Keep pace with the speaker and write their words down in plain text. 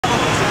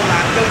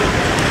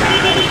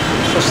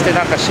して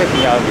なんかシェフ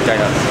に会うみたい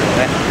なんですけど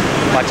ね、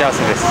待ち合わ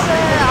せです。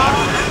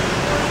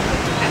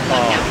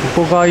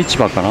ここが市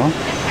場かな。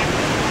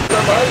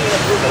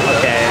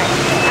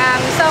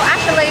So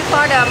actually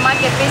for the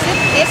market visit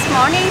this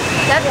morning,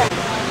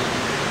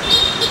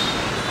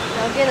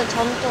 여기는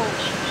전통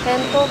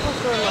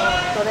벤토부스의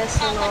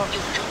드레스의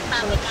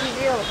저는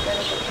기지요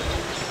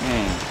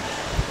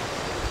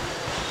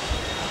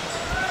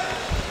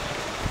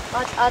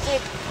아직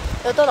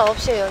 8,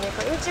 9시에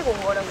여니까 일찍 온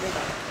거라 우리가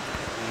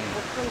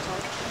오픈 전.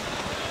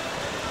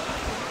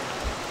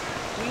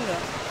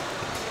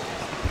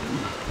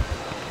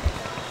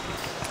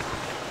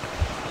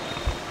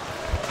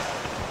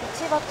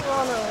 이치바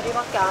투어는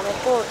우리밖에 안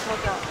했고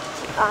저기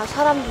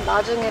사람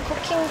나중에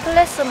쿠킹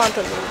클래스만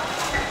듣는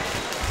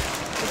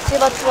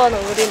이치바 투어는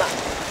우리만.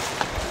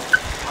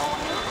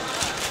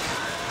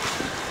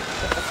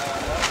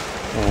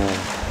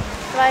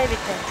 프라이빗.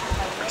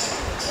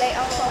 They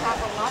also have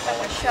a lot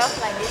of a shop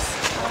like this.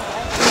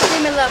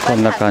 Similar, こ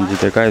んな感じ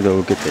でガイドを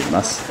受けてい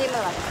ます。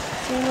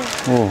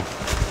おお、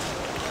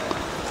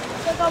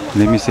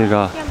出店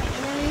が。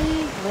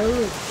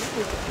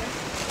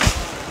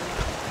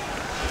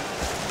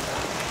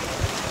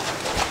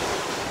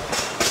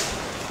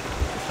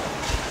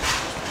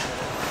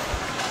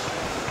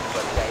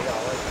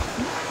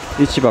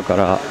市場か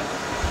ら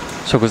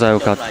食材を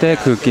買って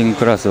クッキング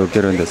クラスを受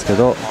けるんですけ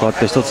ど、こうやっ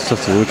て一つ一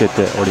つ受け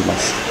ておりま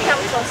す。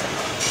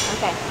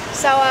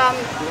So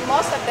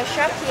most of the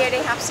shop here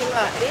they have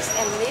similar. This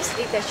and this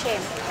is the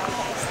chain.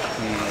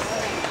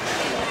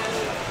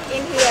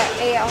 In here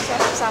they also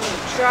have some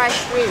dry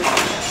shrimp.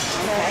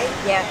 Okay,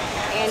 yeah,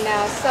 and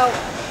so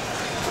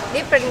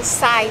different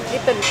size,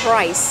 different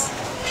price.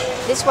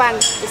 This one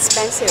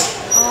expensive.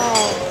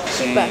 Oh,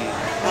 cheaper.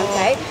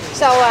 Okay,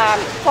 so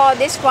for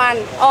this one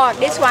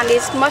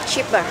is much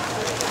cheaper.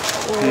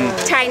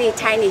 Tiny.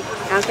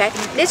 Okay,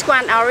 this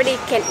one already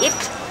can eat.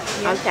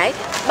 Okay,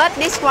 but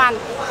this one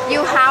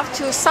you have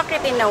to soak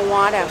it in the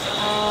water.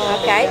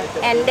 Okay,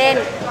 and then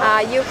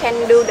you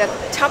can do the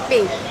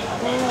topping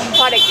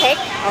for the cake.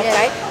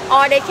 Okay,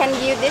 or they can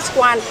use this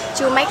one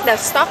to make the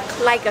stock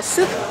like a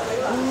soup.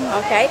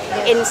 Okay,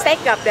 instead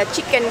of the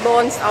chicken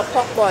bones or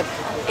pork bone.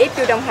 If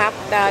you don't have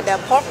the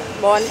pork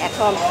bone at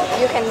home,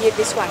 you can use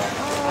this one.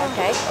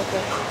 Okay.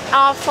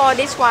 Or for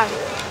this one,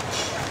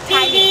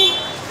 tiny.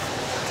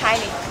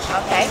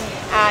 Okay.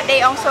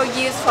 They also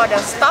use for the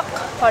stock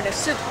for the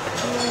soup.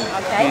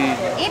 Okay.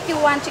 If you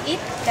want to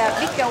eat the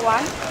bigger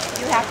one,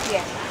 you have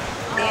here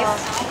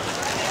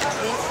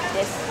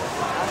this.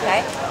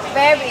 Okay.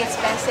 Very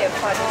expensive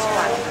for this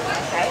one.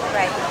 Okay.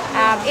 Right.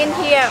 In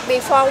here,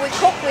 before we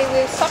cook, we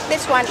will soak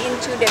this one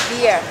into the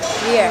beer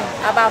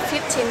about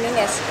 15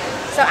 minutes.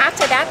 So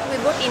after that, we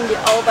put in the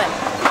oven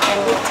and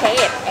we take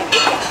it and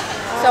eat it.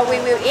 So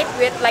we will eat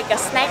with like a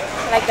snack,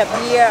 like a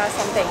beer or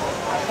something.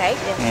 Okay,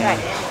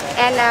 right.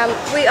 And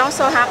we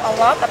also have a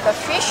lot of the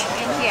fish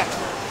in here.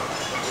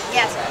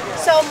 Yes.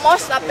 So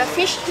most of the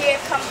fish here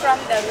come from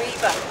the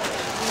river,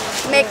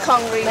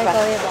 Mekong River.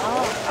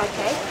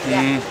 Okay.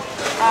 Yeah.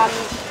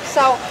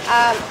 So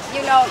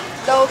you know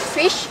those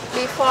fish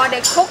before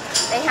they cook,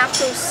 they have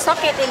to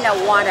soak it in the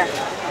water.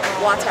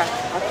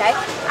 Okay.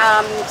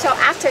 So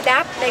after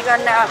that, they're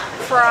gonna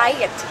fry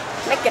it,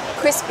 make it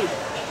crispy.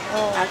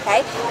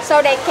 Okay.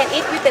 So they can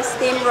eat with the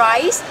steamed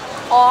rice,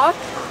 or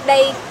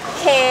they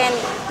can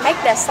make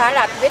the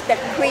salad with the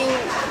cream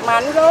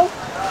mango,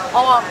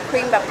 or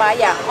cream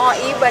papaya, or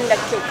even the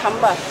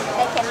cucumber.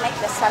 They can make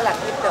the salad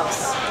with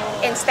those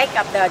instead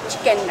of the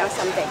chicken or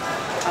something.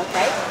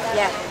 Okay.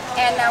 Yeah.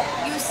 And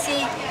you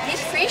see this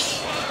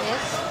fish.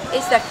 Yes.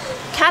 Is the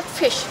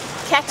catfish.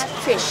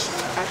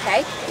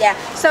 Okay, yeah.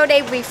 So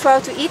they prefer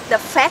to eat the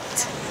fat.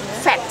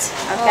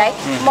 Okay,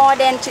 more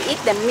than to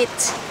eat the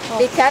meat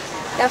because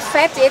the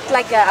fat is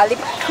like a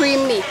little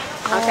creamy.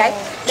 Okay,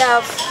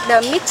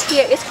 the meat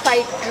here is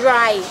quite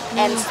dry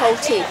and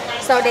salty,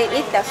 so they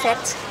eat the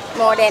fat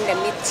more than the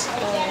meat.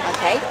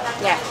 Okay,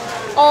 yeah.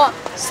 Or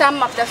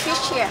some of the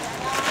fish here,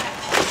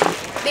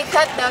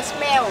 because the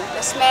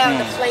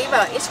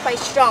flavor is quite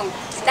strong.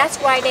 That's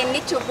why they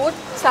need to put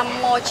some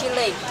more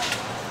chili.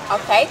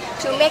 Okay,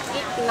 to make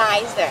it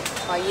nicer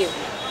for you.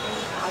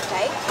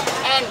 Okay,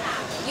 and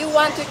you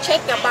want to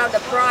check about the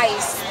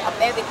price of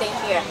everything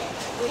here.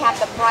 We have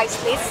the price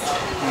list.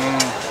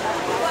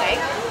 Okay,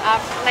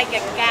 like a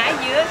cá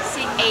dứa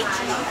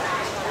CATDUA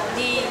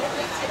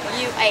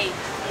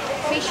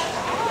fish.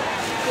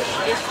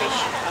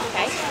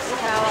 Okay,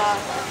 so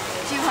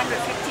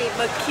 250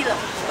 per kilo.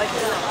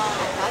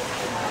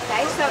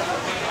 Okay, so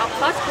of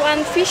course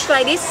one fish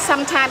like this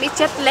sometimes it's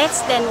just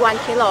less than 1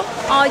 kilo,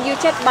 or you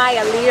just buy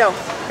a little.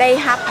 They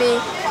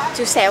happy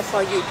to sell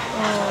for you.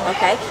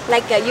 Okay,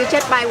 like you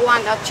just buy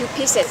 1 or 2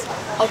 pieces.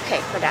 Okay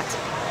for that.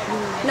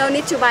 No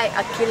need to buy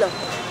a kilo.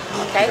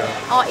 Okay,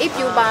 or if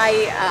you buy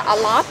a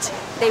lot,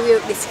 they will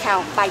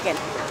discount bargain.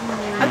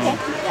 Okay.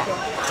 Yeah.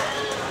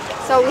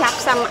 So we have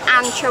some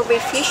anchovy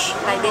fish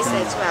like this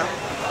as well.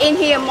 In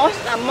here,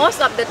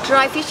 most of the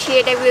dry fish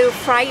here, they will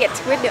fry it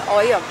with the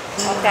oil.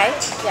 Okay,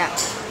 yeah.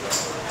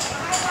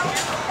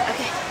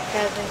 Okay.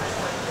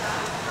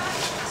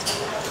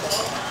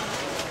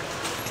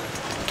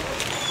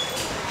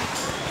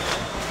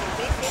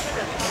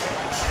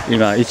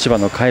 今市場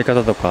の買い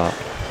方とか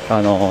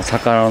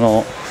魚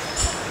の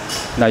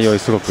内容に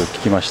すごく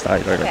聞きました。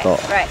いろいろと。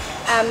Right.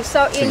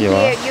 So in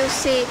here you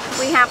see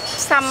we have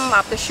some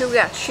of the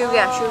sugar. Sugar.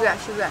 Yeah.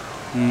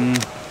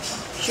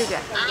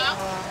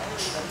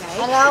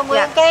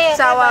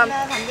 So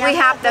we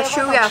have the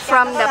sugar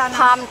from the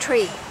palm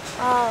tree.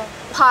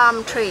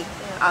 Palm tree.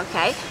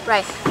 Okay.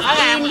 Right.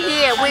 In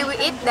here we will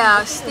eat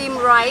the steamed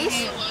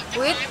rice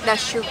with the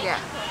sugar.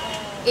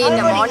 In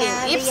the morning,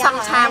 if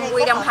sometimes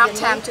we don't have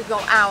time to go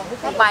out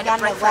to buy the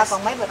breakfast,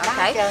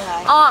 okay?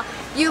 Or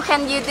you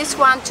can use this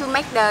one to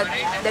make the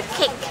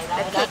cake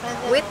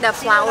with the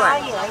flour.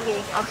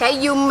 Okay,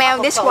 you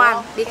melt this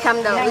one,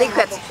 become the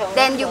liquid.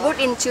 Then you put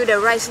into the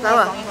rice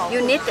flour.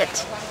 You knead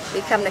it,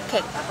 become the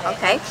cake.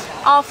 Okay.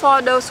 Or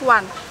for those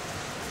one,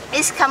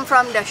 it's come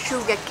from the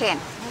sugar cane.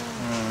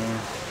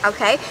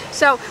 Okay,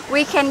 so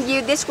we can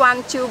use this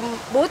one to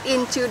put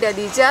into the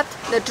dessert,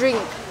 the drink,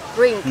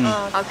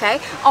 okay,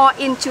 or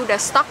into the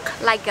stock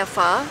like a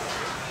pho.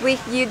 We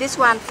use this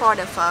one for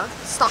the pho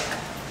stock,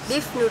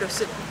 beef noodle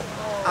soup.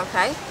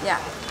 Okay, yeah.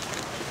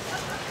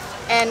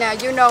 And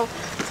you know,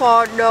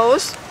 for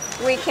those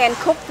we can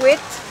cook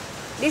with.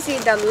 This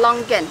is the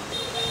longan.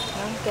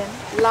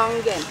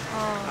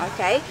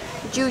 Okay,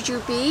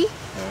 jujube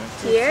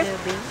here,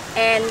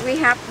 and we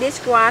have this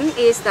one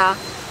is the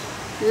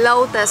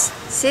lotus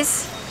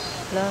cyst.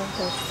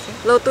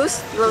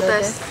 Lotus.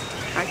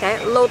 Okay,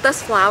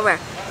 lotus flower.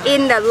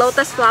 In the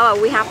lotus flower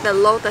we have the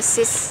lotus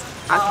cyst.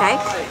 Okay,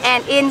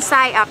 and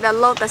inside of the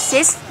lotus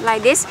cyst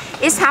like this,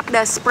 it have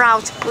the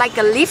sprout like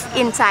a leaf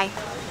inside.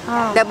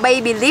 The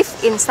baby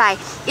leaf inside.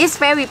 It's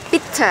very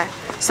bitter,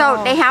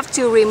 so they have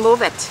to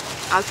remove it.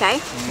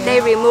 Okay,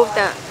 they remove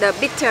the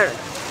bitter.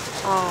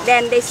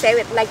 Then they save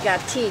it like a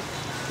tea.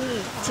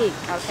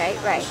 Okay,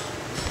 right.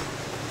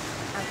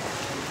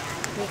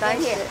 Okay.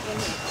 In here.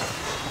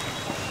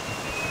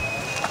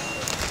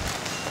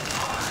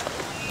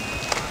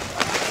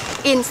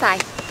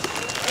 Inside,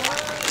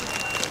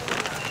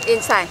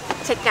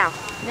 check out.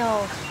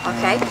 No.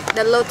 Okay,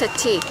 the lotus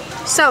tea.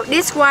 So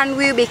this one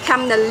will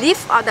become the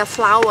leaf or the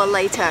flower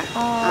later.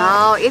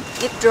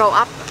 It grow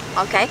up.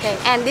 Okay,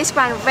 and this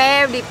one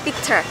very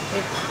bitter,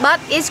 but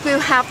it will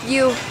help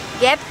you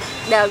get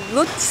the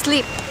good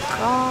sleep.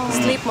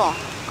 Sleep more.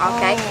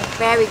 Okay,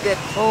 very good.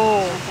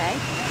 Okay,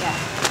 yeah.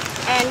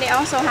 And they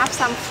also have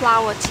some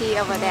flower tea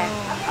over there.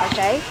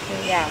 Okay,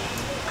 yeah.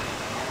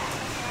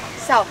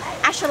 So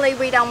actually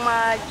we don't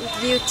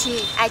use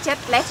tea. I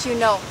just let you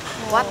know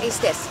what is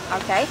this.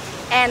 Okay.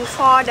 And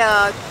for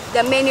the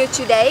menu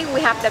today,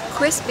 we have the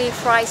crispy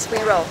fried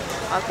spring roll.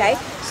 Okay.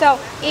 So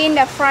in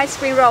the fried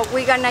spring roll,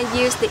 we're gonna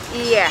use the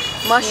ear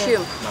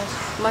mushroom.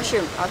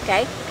 Mushroom.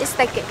 Okay. It's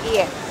like an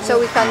ear, so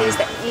we can use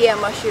the ear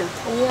mushroom.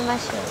 Ear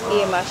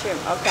mushroom.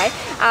 Okay.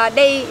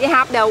 They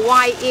have the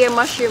white ear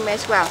mushroom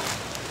as well.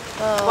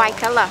 White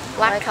color,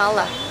 black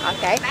color.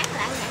 Okay.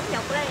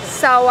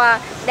 So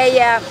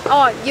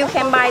you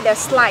can buy the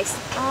slice,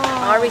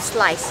 orange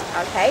slice.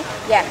 Okay,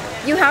 yeah.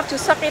 You have to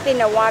soak it in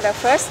the water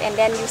first, and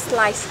then you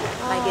slice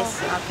like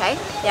this. Okay,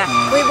 yeah.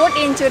 We put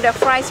into the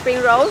fried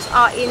spring rolls,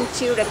 or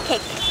into the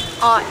cake,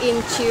 or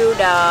into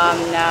the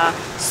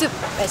soup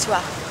as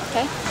well.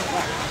 Okay.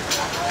 Yeah.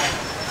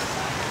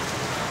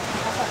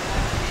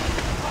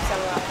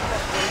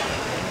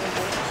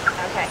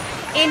 Okay.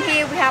 In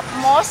here we have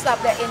most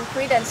of the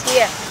ingredients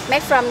here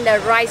made from the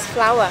rice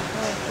flour.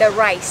 The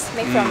rice,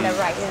 made from the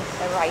rice.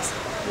 The rice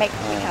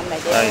become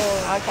like this.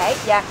 Okay,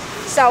 yeah.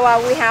 So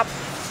we have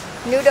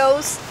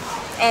noodles,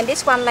 and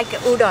this one like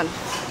udon.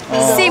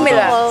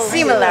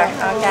 Similar.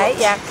 Okay,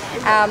 yeah.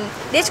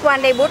 This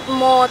one they put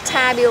more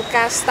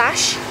tapioca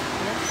starch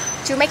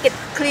to make it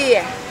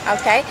clear.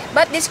 Okay,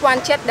 but this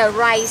one just the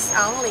rice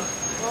only.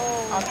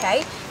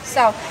 Okay.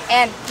 So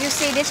and you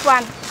see this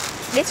one.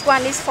 This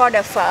one is for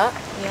the pho.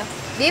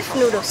 Beef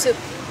noodle soup.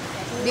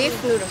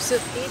 Beef noodle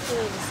soup.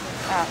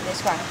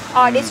 This one.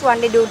 Or this one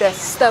they do the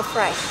stir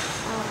fry.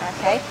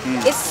 Okay.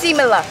 It's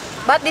similar,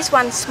 but this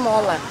one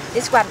smaller.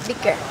 This one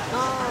bigger.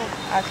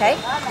 Okay.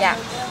 Yeah.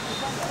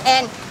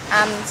 And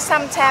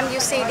sometimes you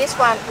see this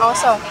one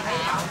also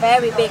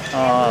very big.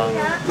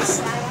 It's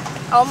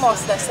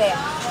almost the same.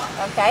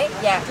 Okay.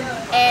 Yeah.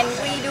 And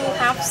we do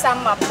have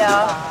some of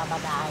the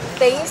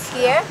things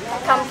here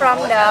come from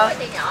the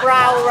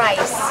brown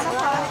rice.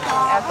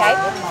 Okay.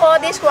 For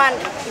this one,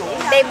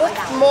 they put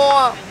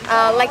more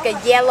like a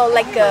yellow,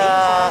 like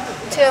a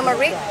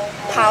turmeric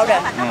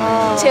powder.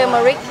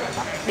 Turmeric.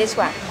 This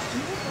one.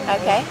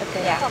 Okay.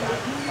 Yeah.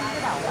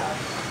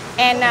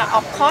 And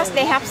of course,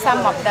 they have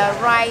some of the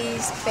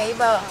rice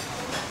paper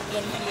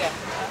in here.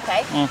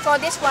 Okay. For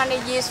this one,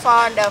 they use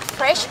for the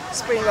fresh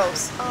spring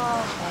rolls.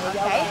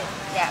 Okay.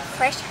 Yeah,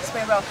 fresh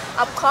spring roll.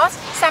 Of course,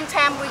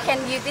 sometimes we can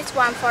use this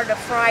one for the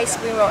fried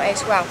spring roll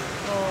as well.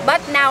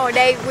 But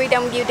nowadays we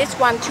don't use this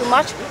one too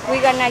much.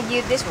 We're gonna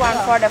use this one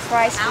for the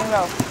fried spring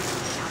roll.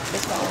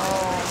 This one.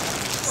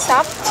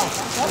 Soft.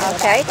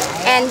 Okay.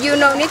 And you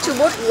don't need to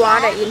put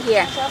water in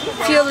here.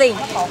 Filling.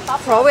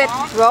 Roll it,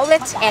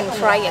 and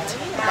fry it.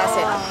 That's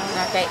it.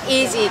 Okay.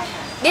 Easy.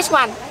 This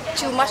one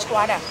too much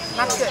water,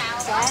 not good.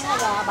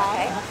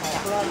 Okay.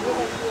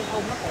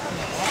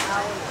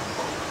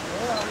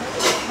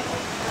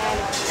 And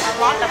a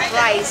lot of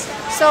rice.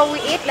 So we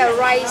eat the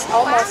rice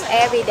almost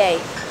every day.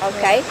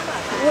 Okay.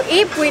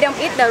 If we don't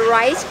eat the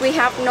rice, we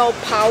have no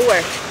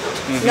power,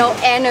 no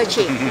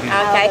energy.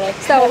 Okay.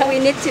 So we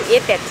need to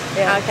eat it.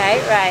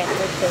 Okay. Right.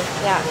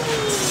 Yeah.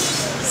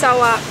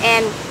 So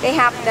and they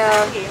have the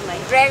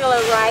regular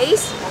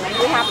rice.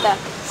 We have the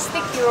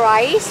sticky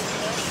rice.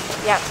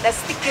 Yeah, the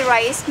sticky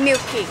rice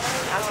milky.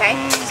 Okay.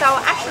 So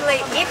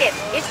actually eat it.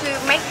 It will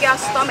make your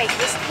stomach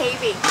is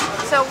heavy.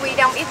 So we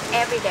don't eat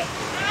every day.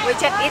 We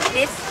just eat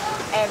this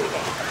every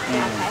day.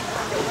 Okay.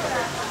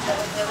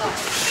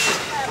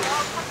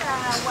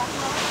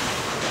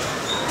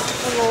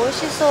 너무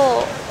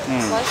맛있어.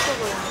 맛있어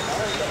보여.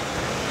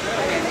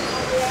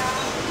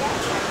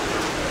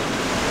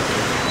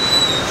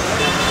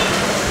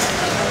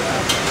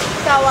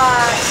 So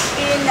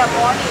in the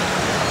morning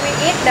we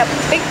eat the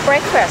big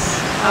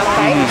breakfast.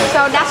 Okay.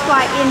 So that's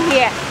why in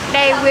here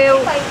they will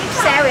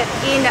sell it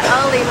in the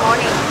early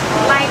morning.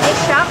 Like this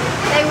shop,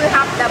 they will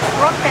have the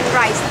broken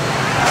rice.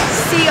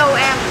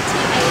 COMTAM.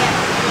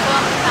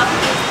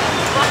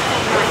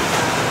 Broken rice.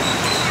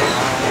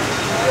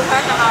 You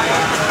heard about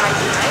broken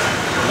rice, right?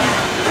 Yeah.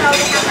 So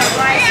they have the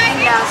rice in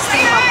the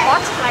steamer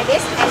pot like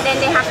this, and then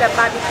they have the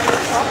barbecue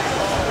pot.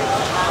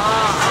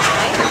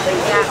 Okay.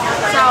 Yeah.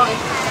 So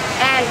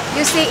and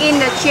you see in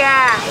the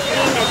jar,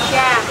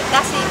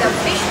 that's the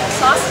fish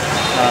sauce.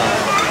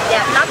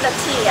 Yeah, not the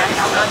tea.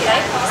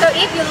 Okay. So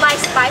if you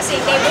like spicy,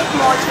 they put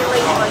more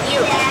chili for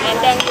you, and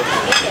then you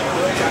can eat it.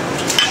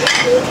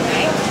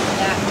 Okay.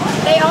 Yeah.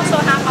 They also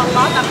have a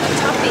lot of the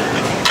topping,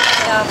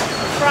 the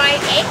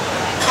fried egg,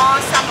 or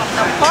some of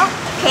the pork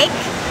cake,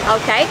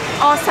 okay,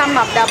 or some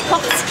of the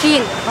pork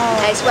skin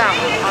as well.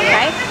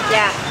 Okay.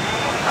 Yeah.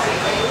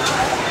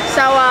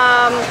 So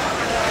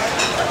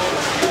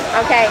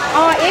okay.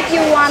 Or if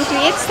you want to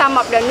eat some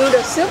of the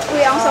noodle soup,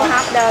 we also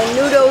have the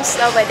noodles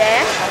over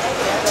there.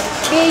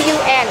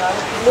 BUN,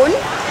 bún.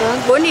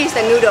 Bún is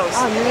the noodles.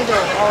 아, noodle.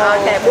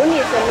 Okay, bún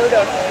is the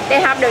noodles. They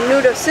have the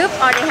noodle soup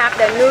or they have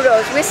the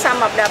noodles with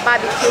some of the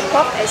barbecue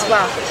pork as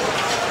well.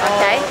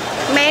 Okay,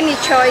 many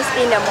choice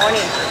in the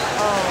morning.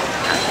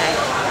 Okay,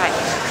 right.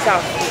 So,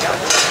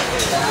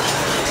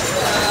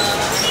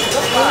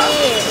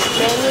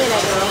 many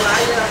like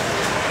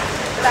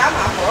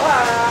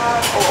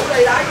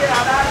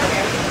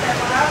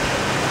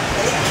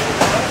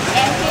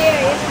and here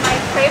is my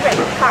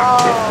favorite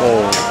part.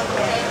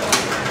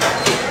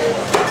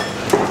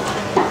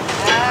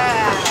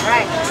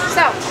 Right.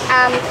 So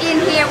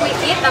in here we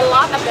eat a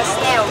lot of the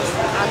snails.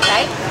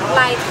 Okay,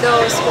 like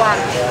those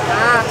ones.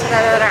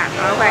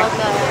 Okay.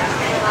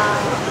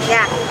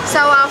 Yeah.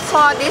 So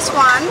for this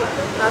one,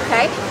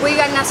 okay, we're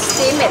gonna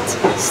steam it.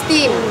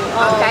 Steam.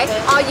 Okay.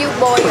 Or you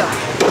boil.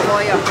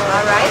 Boil.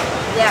 All right.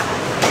 Yeah.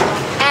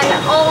 And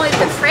only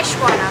the fresh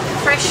one,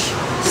 fresh,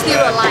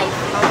 still alive.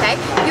 Okay.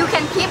 You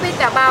can keep it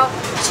about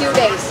 2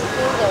 days.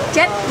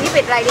 Just keep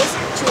it like this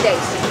 2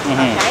 days.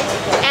 Okay.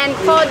 And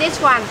for this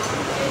one,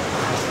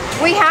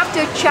 we have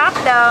to chop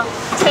the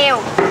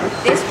tail.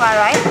 This one,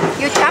 right?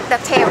 You chop the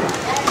tail.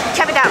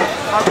 Chop it up.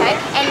 Okay.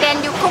 And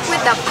then you cook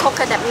with the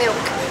coconut milk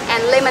and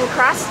lemon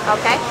crust.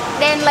 Okay.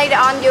 Then later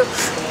on you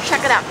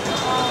shake it up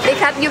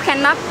because you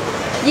cannot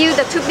use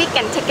the toothpick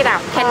and take it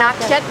out. Cannot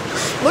just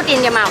put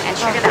in your mouth and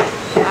shake it up.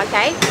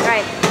 Okay.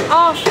 Right.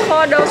 Oh,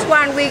 for those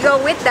one we go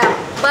with the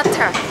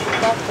butter.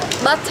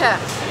 Butter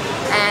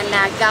and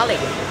garlic.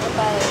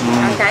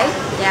 Okay.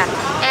 Yeah.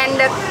 And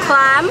the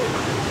clam.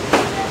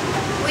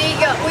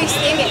 We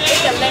steam it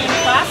with the lemon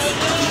crust,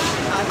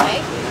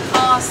 okay,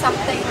 or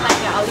something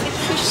like a little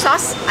fish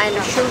sauce and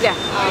sugar.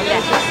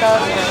 Yeah. fish sauce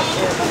and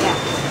sugar. Yeah.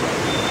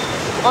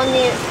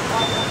 Only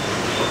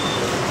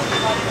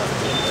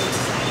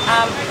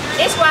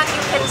this one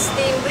you can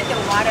steam with the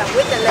water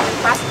with the lemon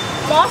crust.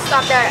 Most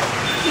of the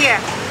here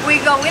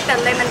we go with the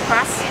lemon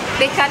crust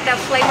because the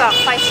flavor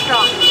quite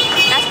strong.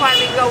 That's why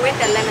we go with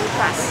the lemon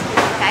crust.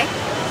 Okay.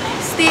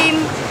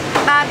 Steam,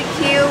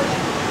 barbecue,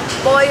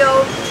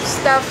 boil,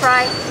 stir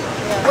fry.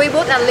 We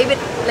put a little bit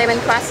lemon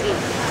crust in.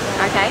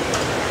 Okay.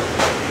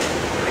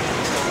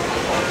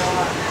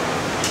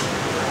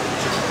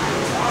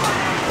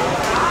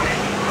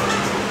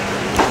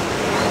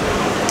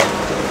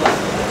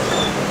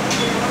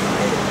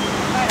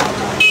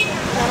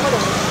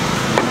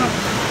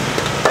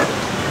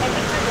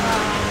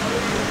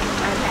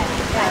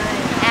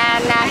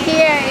 And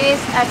here is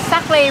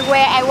exactly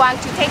where I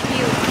want to take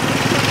you.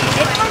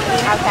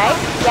 Okay.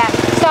 Yeah.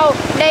 So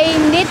they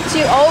need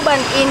to open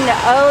in the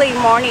early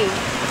morning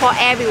for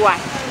everyone.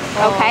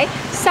 Okay.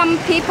 Some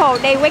people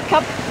they wake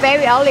up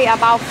very early,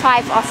 about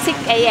 5 or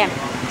 6 a.m.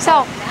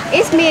 So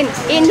it means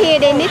in here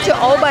they need to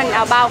open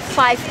about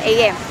 5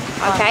 a.m.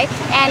 Okay.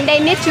 And they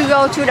need to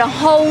go to the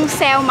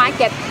wholesale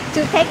market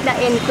to take the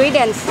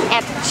ingredients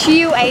at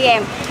 2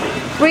 a.m.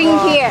 Bring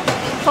here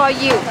for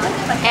you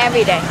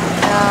every day.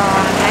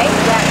 Okay.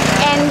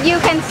 Yeah. And you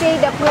can see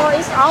the floor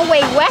is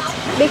always wet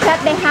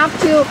because they have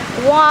to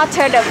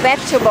water the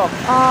vegetable.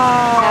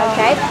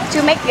 Okay,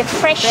 to make it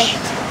fresh.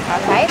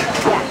 Okay,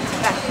 yeah.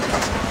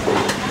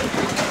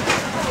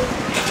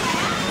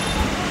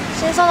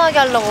 신선하게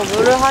하려고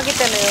물을 하기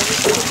때문에 여기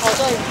좀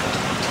젖어 있는.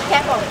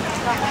 Careful.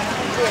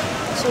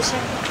 조심.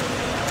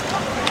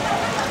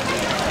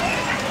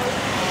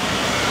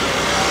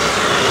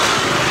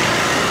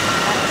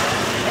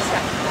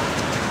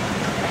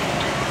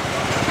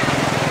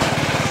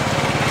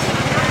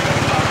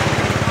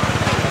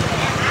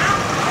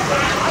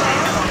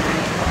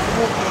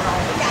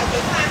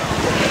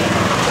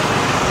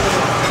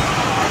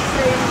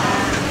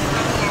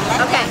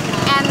 Okay,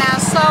 and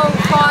so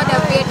for the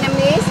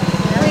Vietnamese,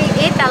 we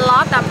eat a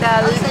lot of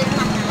the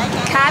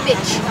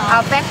cabbage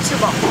or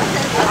vegetable.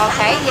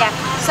 Okay, yeah.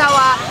 So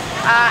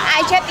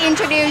I just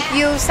introduce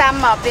you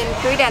some of the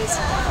ingredients.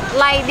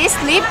 Like this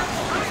leaf,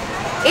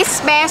 it's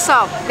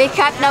special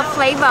because the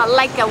flavor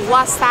like a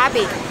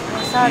wasabi.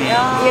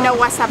 You know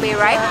wasabi,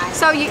 right?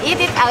 So you eat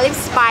it a little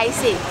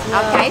spicy.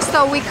 Okay,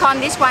 so we call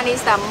this one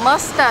is the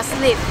mustard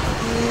leaf.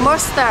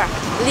 Mustard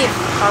leaf.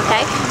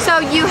 Okay, so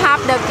you have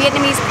the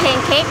Vietnamese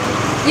pancake.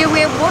 You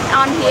will put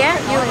on here,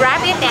 you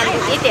wrap it and you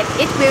eat it.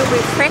 It will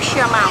refresh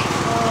your mouth.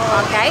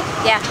 Okay,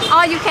 yeah.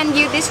 Or you can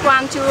use this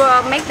one to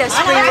make the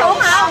spring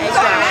rolls as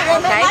well.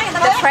 Okay,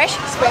 the fresh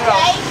spring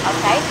rolls.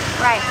 Okay,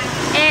 right.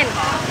 And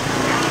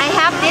I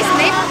have this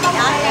leaf.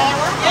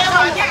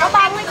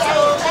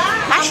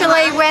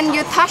 Actually, when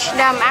you touch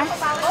them,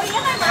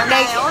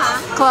 they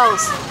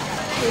close.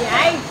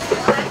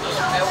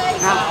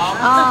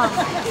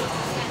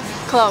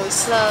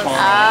 Close.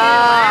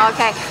 Oh,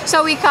 okay.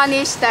 So we call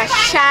this the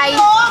shy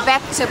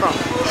vegetable.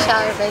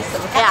 Shy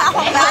vegetable. Yeah,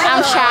 I'm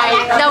shy.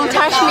 Don't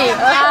touch me.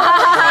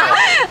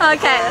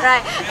 Okay,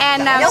 right.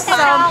 And so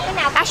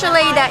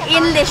actually the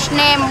English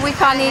name we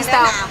call this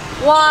the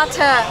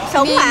water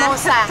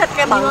mimosa.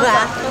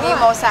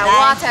 Mimosa.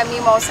 Water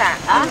mimosa.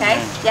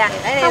 Okay. Yeah.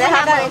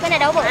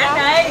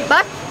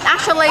 But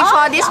actually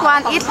for this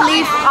one, it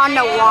lives on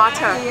the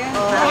water.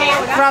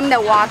 From the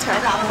water.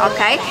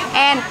 Okay.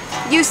 And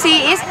you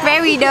see it's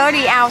very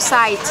dirty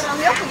outside.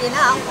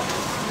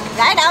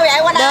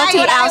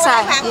 Dirty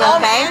outside,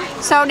 okay?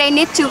 So they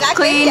need to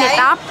clean it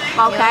up,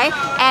 okay?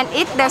 And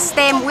eat the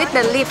stem with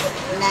the leaf.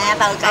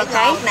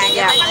 Okay?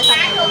 Yeah.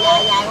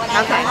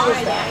 Okay.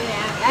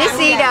 This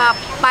is the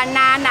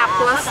banana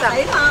blossom.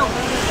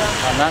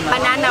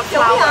 Banana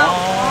flower.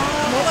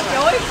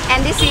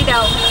 And this is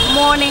the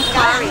morning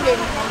glory.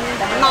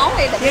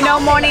 You know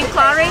morning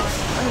glory?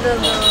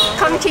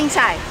 Không chinh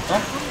xài.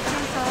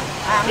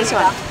 This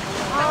one.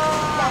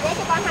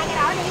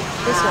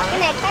 This one.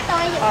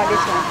 Oh,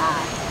 this one.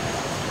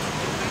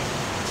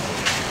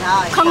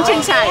 Không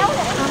chinh xài.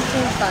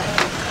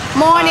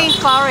 Morning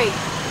glory.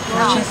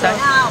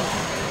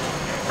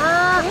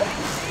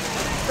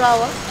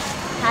 Flower.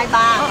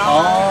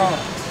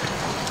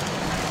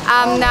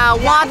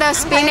 Water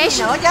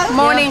spinach.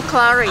 Morning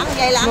glory.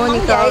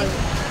 Morning glory.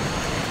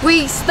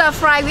 We stir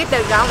fry with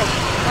the garlic.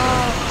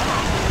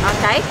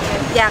 Okay.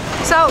 Yeah.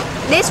 So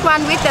this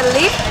one with the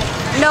leaf.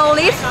 No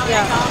leaf,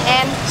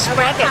 and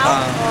spread it.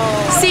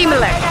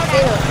 Similar.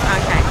 Okay,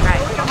 right.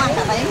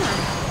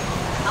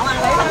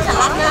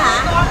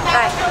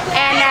 Right.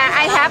 And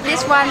I have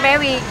this one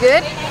very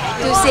good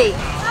to see.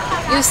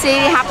 You see,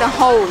 they have the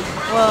hole.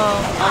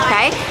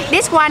 Okay.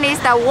 This one is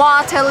the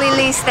water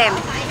lily stem.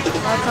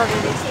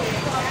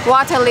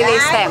 Water lily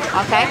stem.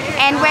 Okay.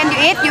 And when you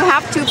eat, you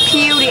have to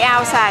peel the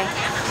outside.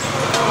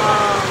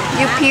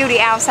 You peel the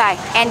outside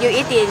and you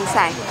eat the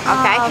inside,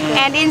 okay?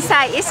 And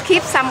inside it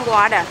keeps some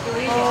water,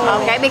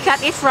 okay?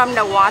 Because it's from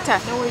the water.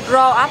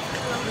 Roll up,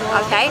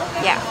 okay?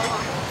 Yeah.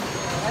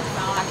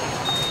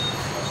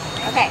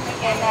 Okay,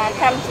 and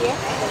come here.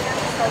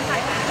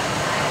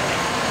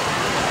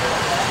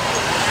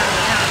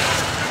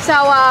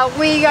 So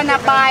we're gonna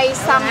buy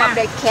some of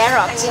the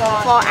carrots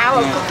for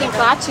our cooking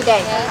class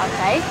today,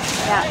 okay?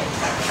 Yeah.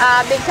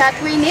 Because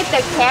we need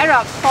the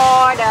carrot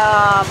for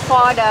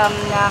the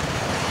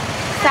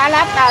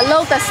salad,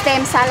 lotus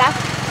stem salad.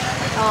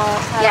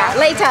 Yeah,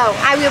 later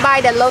I will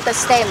buy the lotus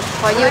stem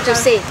for you to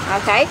see.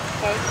 Okay.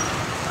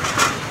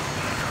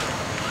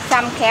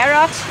 Some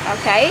carrots.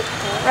 Okay.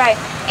 Right.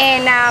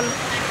 And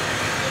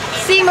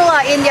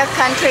similar in your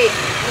country.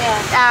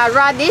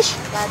 Radish,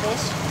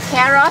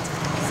 carrot,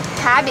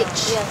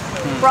 cabbage,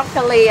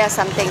 broccoli or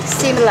something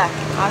similar.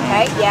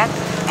 Okay. Yeah.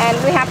 And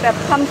we have the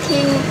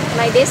pumpkin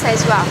like this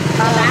as well.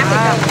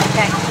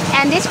 Okay.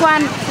 And this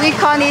one we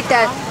call it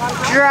the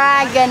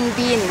dragon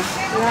bean.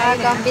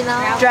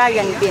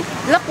 Dragon bean.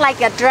 Look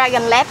like a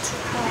dragonlet.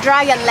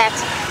 Dragonlet.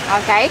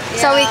 Okay.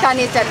 So we call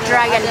it the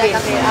dragon bean.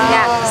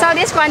 Yeah. So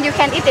this one you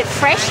can eat it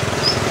fresh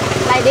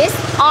like this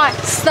or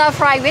stir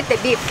fry with the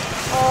beef.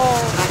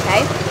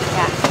 Okay.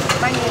 Yeah.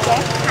 Bao nhiêu thế?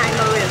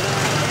 20.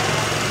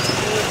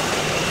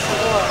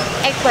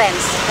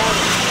 Eggplants.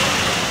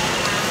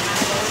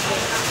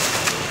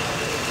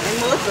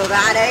 Mướt rồi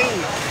ra đi.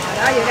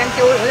 Đó giờ đang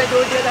chui nữa,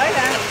 chui chưa tới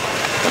ra.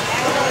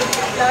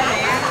 Lên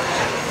nè.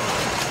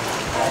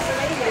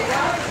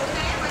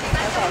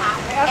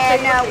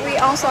 And we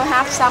also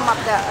have some of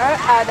the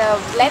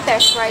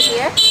lettuce right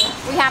here.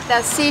 We have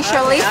the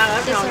Caesar leaf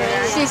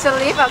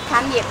or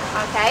canip,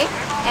 okay?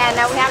 And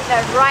we have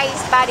the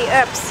rice body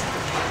herbs.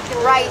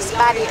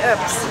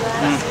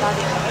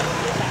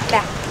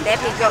 Yeah, let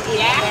me go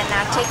in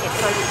and take it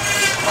for you.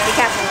 Be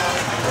careful.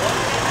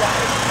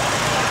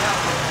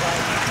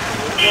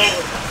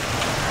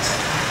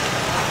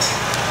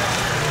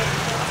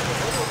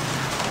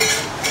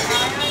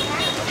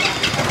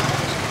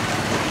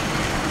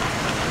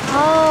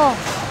 Oh,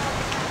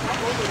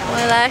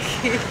 I like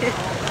it.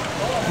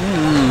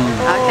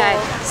 Okay,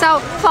 so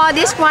for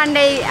this one,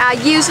 they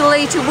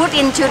usually to put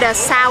into the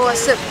sour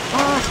soup.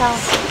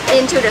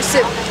 Into the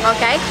soup,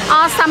 okay?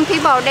 Or some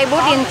people they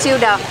put into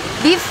the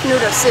beef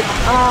noodle soup.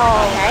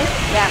 Oh, Okay,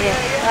 yeah,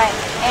 right.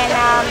 And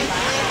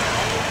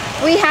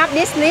we have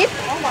this leaf.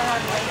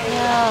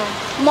 yeah.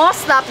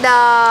 Most of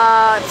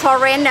the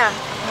foreigner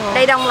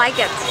they don't like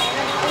it.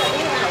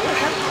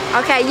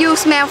 Okay, you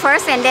smell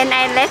first, and then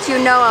I let you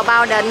know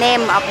about the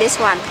name of this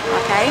one.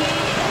 Okay.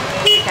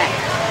 Okay.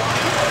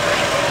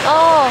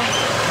 Oh,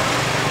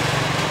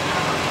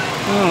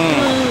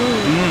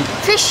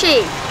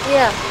 Fishy.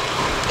 yeah.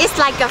 It's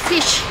like a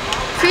fish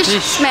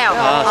smell. Smell.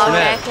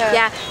 Okay.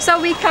 Yeah. So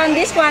we call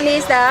this one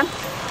is the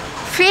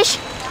fish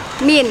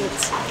mint.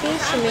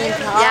 Fish mint.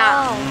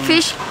 Yeah.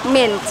 Fish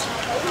mint.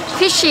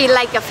 Fishy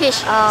like a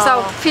fish. Oh.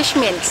 So fish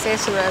mint.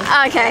 Restaurant.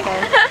 Okay.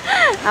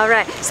 All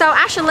right. So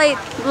actually,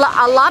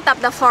 a lot of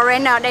the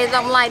foreigner they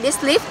don't like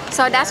this leaf,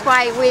 so that's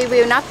why we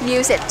will not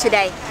use it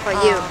today for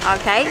you.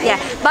 Okay. Yeah.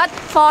 But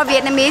for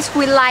Vietnamese,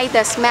 we like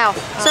the smell,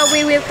 so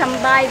we will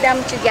combine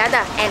them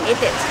together and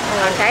eat it.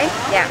 Okay.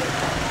 Yeah.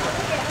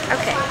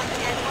 Okay.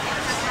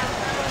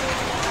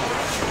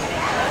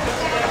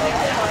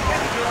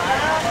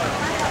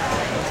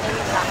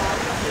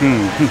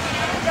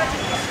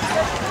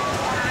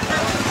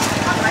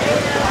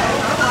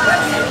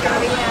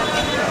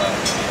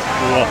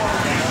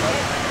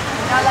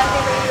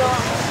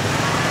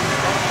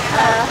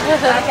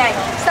 Okay,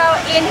 so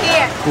in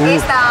here is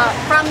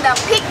from the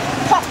pig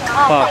pork.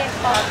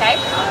 Okay,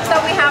 so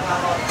we have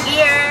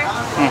ear,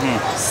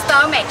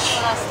 stomach,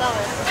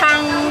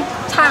 tongue,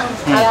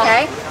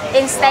 okay,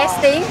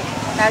 intestine,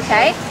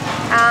 okay,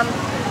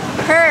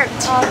 heart,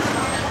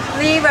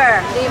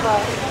 liver,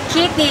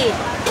 kidney,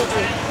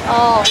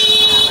 Oh,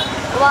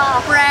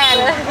 wow.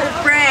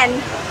 brain,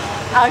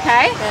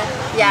 okay.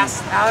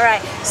 Yes, all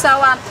right.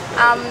 So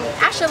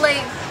actually,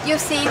 you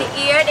see the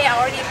ear they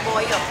already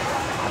boil.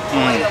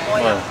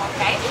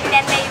 Okay.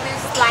 Then they will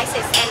slice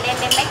it and then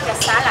they make the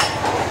salad.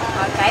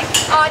 Okay.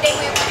 Or they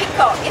will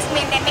pickle. It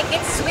means they make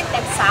it sweet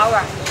and sour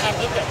and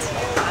eat it.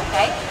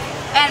 Okay.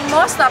 And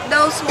most of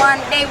those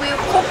one they will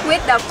cook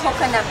with the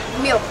coconut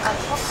milk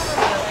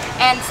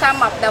and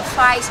some of the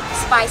fried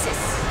spices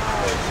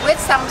with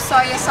some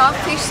soy sauce,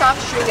 fish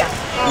sauce, sugar,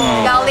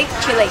 garlic,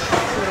 chili.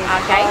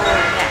 Okay.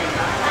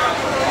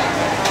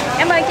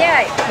 Em ơi chị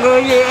ơi.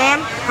 Người gì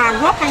em? Hàn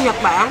Quốc hay Nhật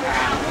Bản?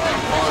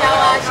 So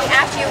she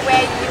asked you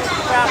where you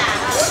from.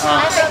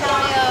 I'm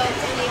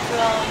originally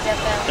from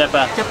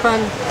Japan. Japan.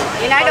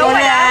 You nói đúng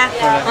rồi đó.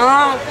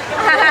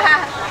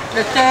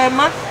 The same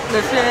á.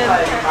 The same.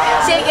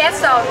 She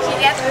gets so. She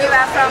gets you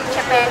are from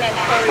Japan and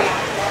Korea.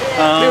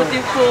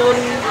 Beautiful.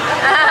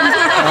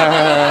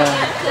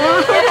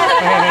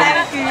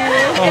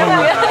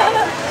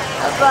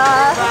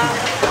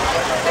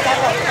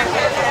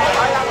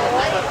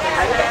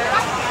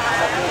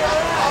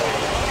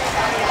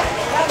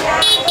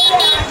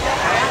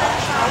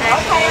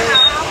 Thank you.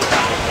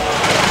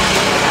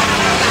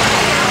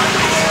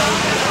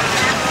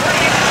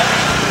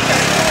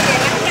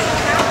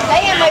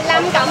 Lấy em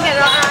 15 cộng cho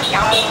rồi.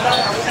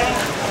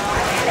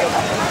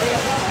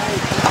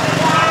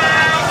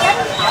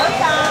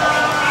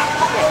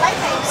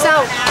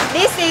 So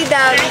this is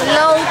the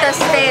lotus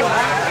stem.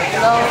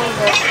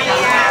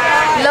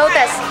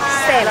 Lotus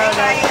stem.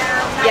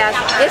 Yes,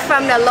 it's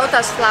from the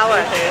lotus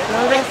flower.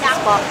 Lotus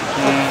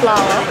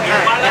flower.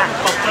 Yeah.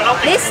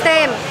 This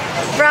stem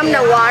from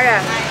the water,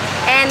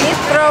 and it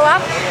grow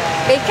up,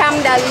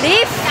 become the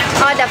leaf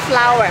or the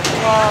flower.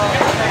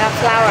 The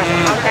flower.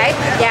 Okay.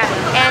 Yeah,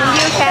 and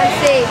you can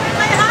see.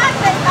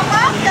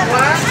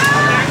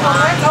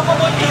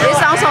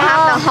 This also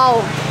have the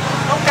hole.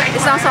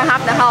 This also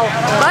have the hole,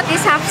 but it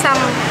have some.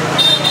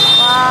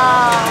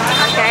 Wow.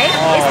 Okay,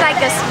 it's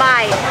like a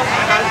spine.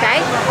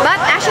 Okay, but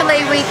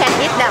actually we can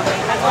eat them.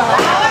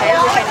 Okay,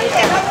 we can eat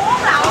them.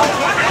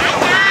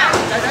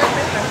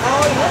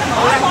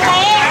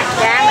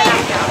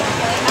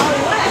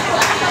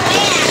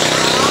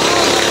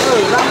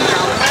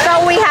 So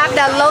we have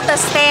the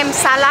lotus stem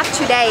salad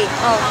today.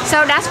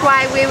 So that's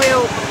why we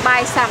will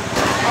buy some.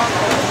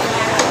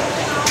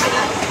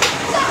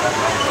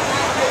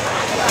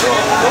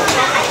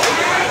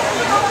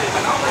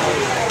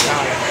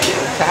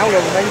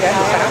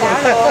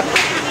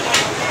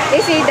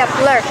 This is the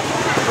blood.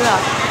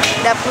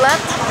 The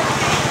blood.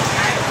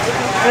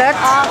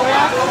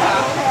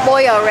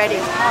 Boil already.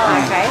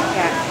 Okay.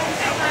 Yeah.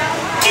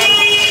 And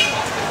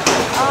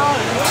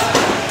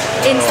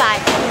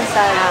inside.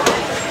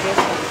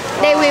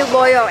 They will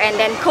boil and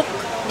then cook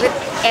with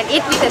and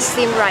eat with the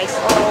steamed rice.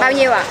 Bao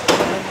nhiêu ạ?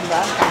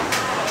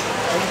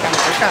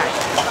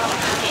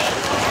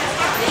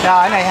 Rồi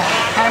cái này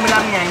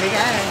 25.000 đi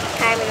cái này.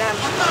 25.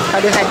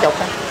 Thôi đưa 20 thôi.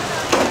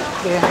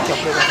 Đưa 20 được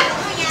rồi.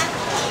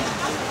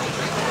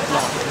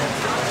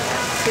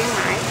 Khuyến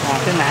mãi.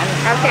 Khuyến mãi.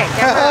 Okay.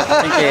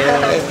 Thank you.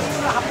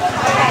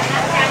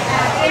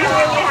 In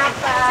here we have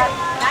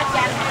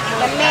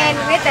the man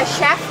with the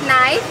chef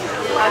knife.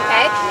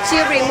 Okay, to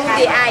remove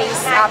the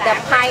ice of the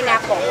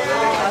pineapple.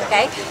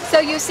 Okay, so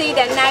you see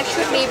the knife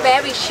should be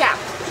very sharp.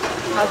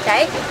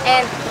 Okay,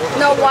 and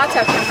no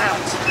water come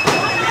out.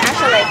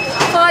 Actually,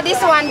 for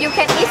this one you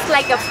can eat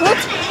like a fruit,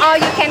 or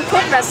you can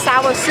cook the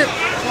sour soup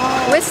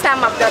with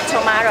some of the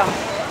tomato.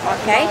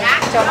 Okay,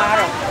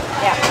 tomato.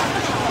 Yeah.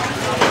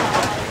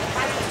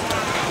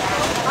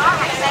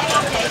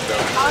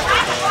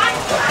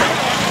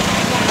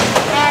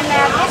 And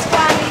this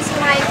one is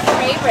my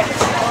favorite.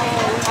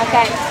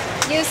 Okay,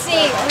 you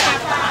see,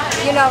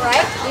 you know,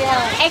 right?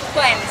 Yeah.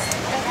 Eggplants.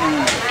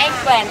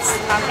 Eggplants.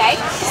 Okay.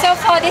 So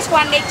for this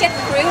one, they just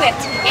grill it,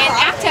 and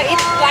after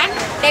it's done,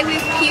 they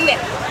will peel it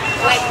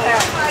like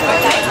that.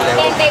 Okay.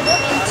 And they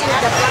put into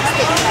the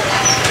plastic.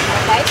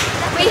 Okay.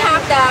 We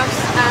have the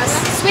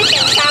sweet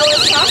and sour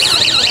sauce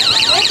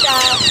with the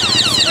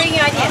spring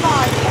onion.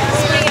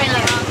 Spring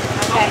onion.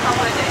 Okay.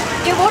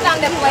 You put on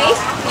the plate.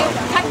 You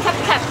cut.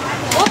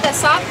 Put the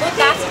sauce, put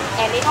that,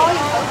 and it.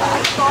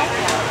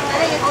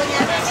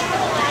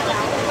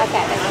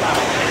 Okay.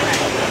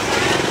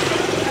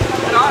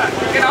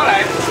 Cái đó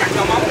là cắt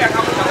đầu móng ra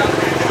không?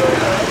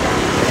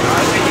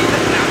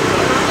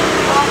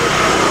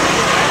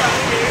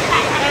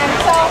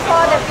 So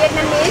for the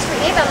Vietnamese, we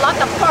eat a lot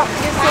of pork.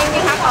 You see, we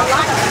have a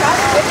lot of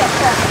sauce with the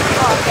pork.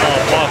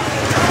 Okay.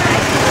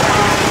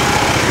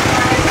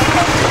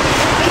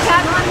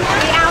 Because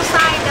the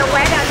outside, the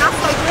weather not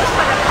so good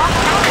for the pork.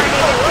 Nobody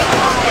will eat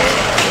pork.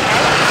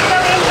 So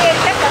in here,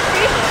 just the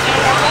fish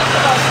and the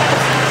vegetables.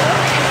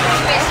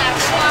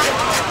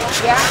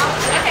 Yeah.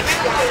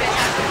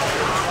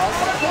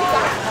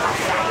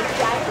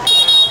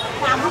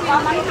 Không có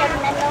bánh chưng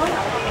nên nướng.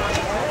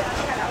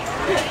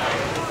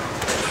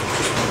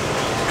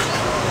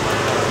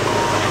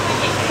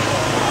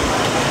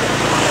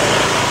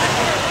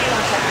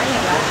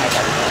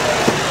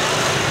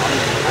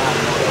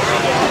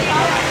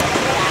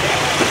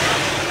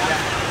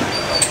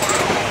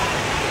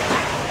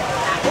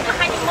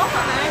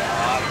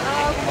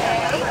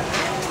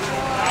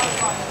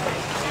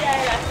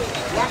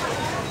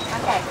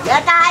 Dạ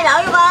tay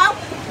đổ vô không?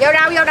 Vô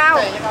đâu?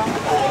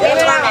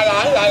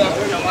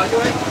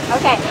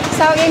 Okay,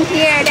 so in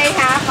here they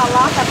have a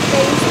lot of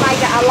things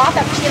like a lot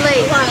of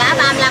chili. Còn lá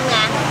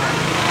 35.000.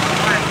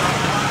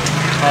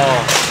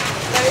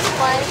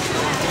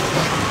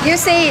 You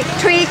see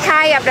 3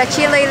 kinds of the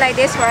chili like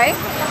this, right?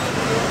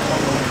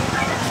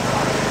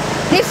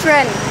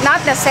 Different,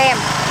 not the same.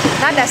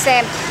 Not the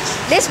same.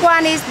 This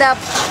one is the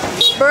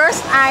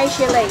bird's eye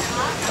chili.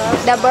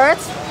 The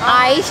bird's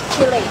eye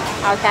chili.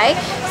 Okay.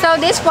 So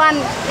this one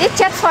is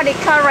just for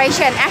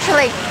decoration.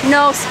 Actually,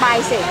 no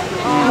spicy.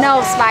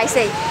 No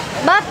spicy.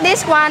 But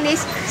this one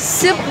is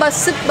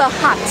super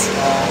hot.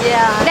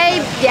 Yeah.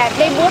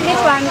 They put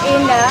this one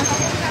in the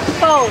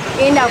pho,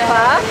 in the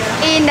phở,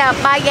 in the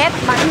baguette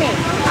bánh mì.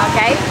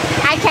 Okay.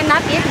 I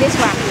cannot eat this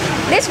one.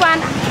 This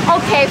one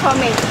okay for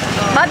me.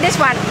 But this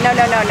one, no. I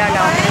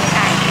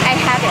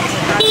have it.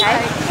 Okay.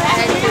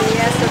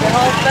 Yes, to the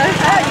whole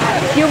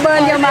person. You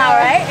burn your mouth,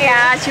 right?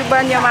 Yeah, you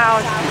burn your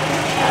mouth.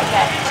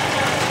 Okay.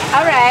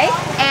 All right.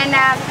 And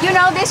you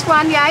know this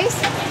one, guys?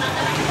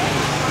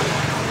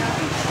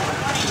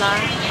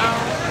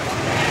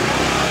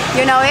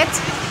 You know it?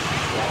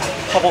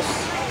 카보스.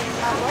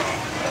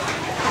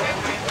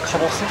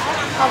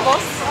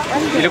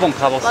 일본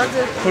카보스.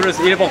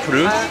 프루스 일본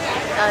프루.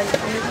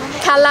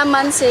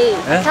 Calamansi.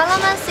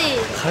 Calamansi.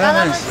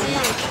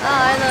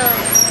 I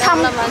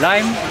know.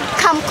 라임.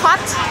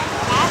 Kumquat.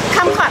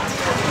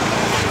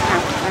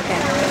 Okay.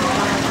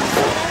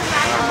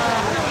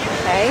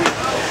 Okay.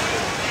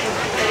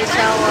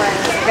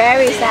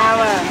 Very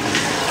sour.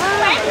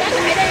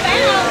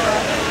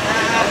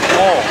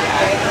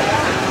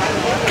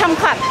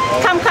 Kumquat.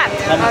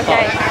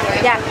 Okay.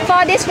 Yeah.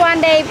 For this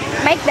one, they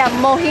make the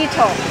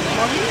mojito.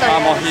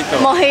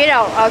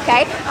 Mojito.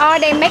 Okay. Or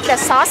they make the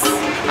sauce.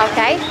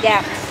 Okay.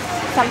 Yeah.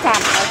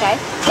 Sometimes. Okay.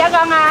 Cho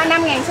con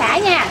 5.000 sả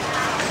nha.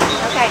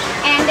 Okay.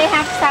 And they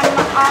have some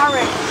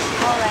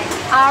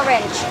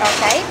orange.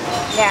 Okay.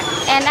 Yeah.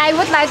 And I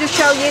would like to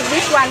show you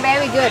this one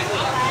very good.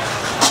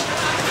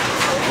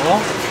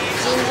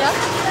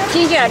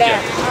 Ginger there.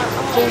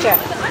 Ginger.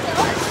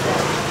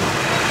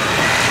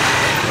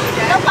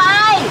 Lúc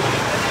ơi.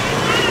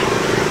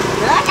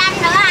 Nửa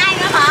canh nữa ai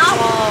nữa không?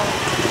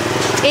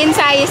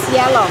 Inside is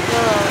yellow.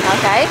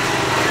 Okay.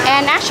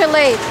 And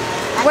actually,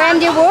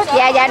 when you put,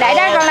 để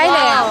đó con lấy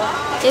nè.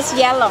 It's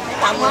yellow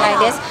like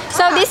this.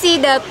 So this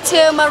is the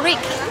turmeric.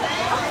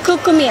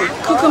 Curcumin.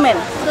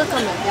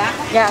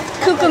 Yeah,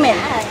 curcumin.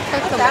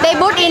 They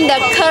put in the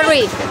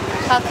curry.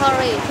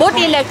 Curry. Put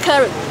in the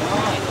curry.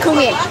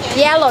 cumin,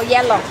 yellow.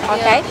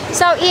 Okay.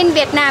 So in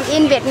Vietnam,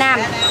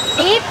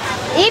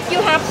 if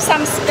you have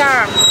some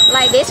scar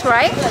like this,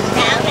 right?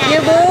 You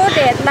put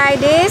it like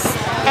this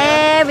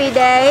every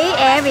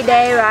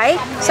day, right?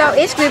 So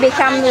it will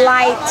become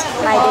light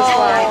like this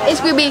one.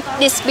 It will be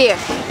disappear.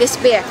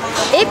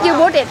 If you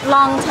put it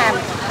long time,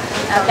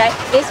 okay,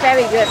 it's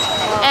very good,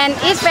 and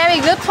it's very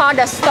good for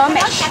the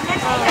stomach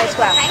as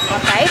well.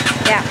 Okay,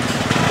 yeah.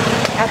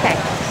 Okay.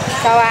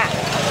 So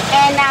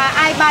and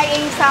I buy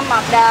in some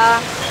of the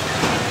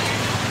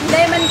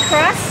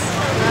lemongrass.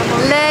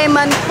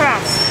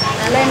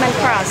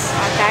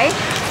 Okay.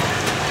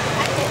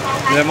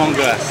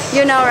 Lemongrass.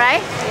 You know,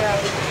 right?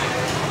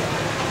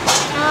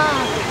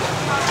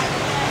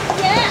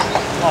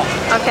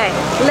 Okay,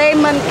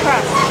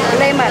 lemongrass.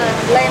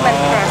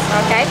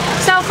 Okay.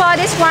 So for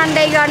this one,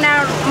 they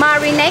gonna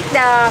marinate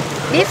the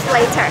beef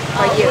later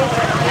for you.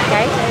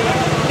 Okay.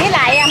 Với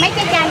lại mấy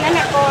cái chanh nữa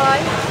nè cô ơi.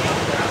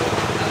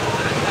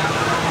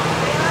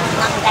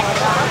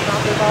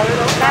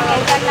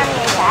 5.000 cân,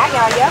 5.000 cả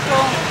rồi vớt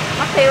luôn,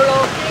 mất tiêu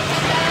luôn.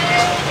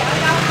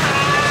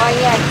 Coi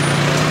nha.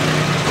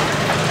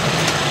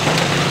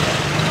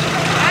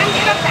 Anh chỉ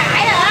có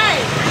cải rồi.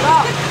 Vô.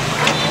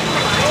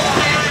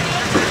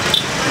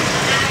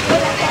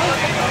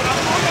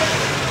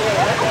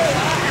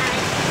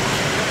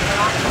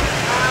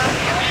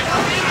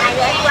 Hai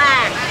người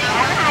qua.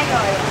 Hai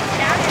người.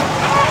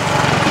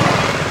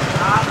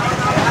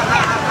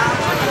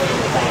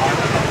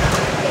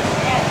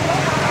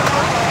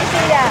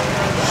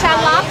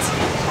 Shallot.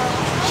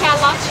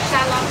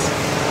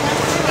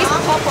 It's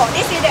purple.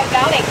 This is the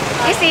garlic.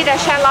 This is the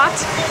shallot.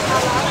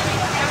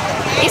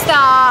 It's the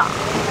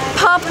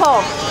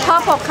purple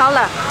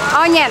color.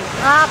 Onion.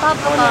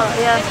 Purple color.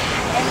 Yes.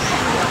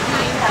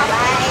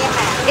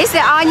 It's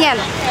the onion.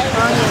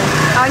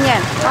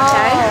 Onion.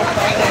 Okay.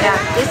 Yeah,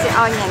 this is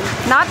onion.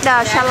 Not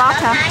the shallot,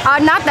 huh? Or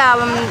not the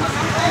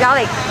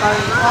garlic.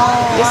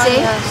 You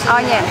see?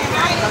 Onion.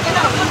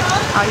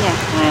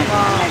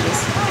 Like this.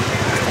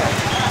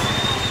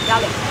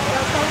 Garlic.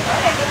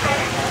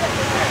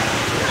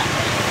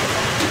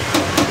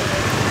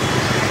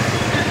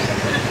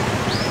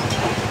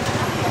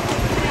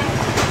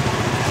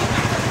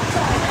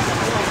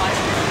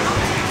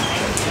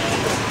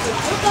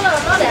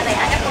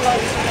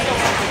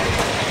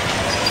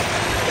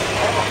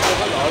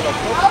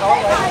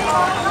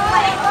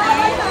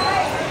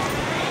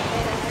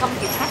 Không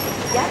kiểm soát được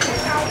giá.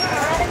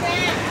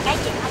 Cái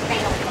gì không đầy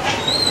đủ.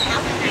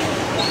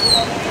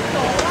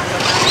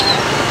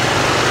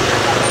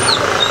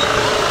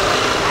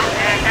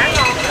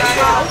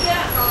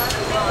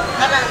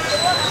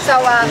 So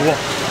you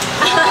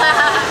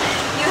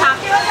have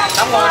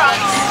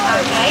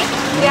okay.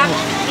 You have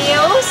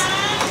eels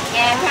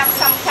and have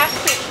some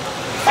catfish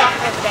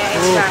over there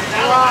extra.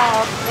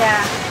 Wow.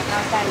 Yeah.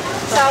 Okay.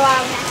 So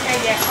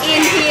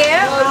in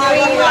here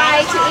we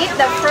like to eat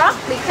the frog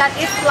because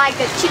it's like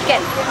a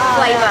chicken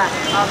flavor.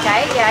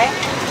 Okay. Yeah.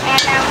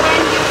 And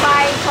when you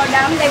buy for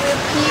them, they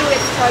will peel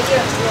it for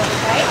you.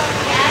 Okay.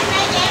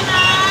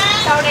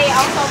 So they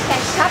also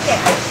can cut it,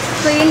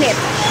 clean it,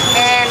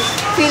 and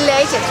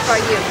fillet it for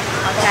you.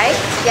 Okay,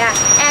 yeah.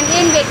 And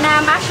in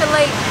Vietnam,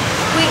 actually,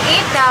 we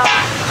eat the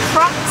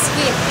frog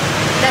skin,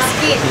 the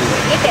skin. We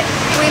eat it.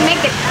 We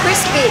make it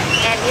crispy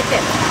and eat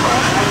it.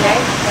 Okay,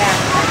 yeah.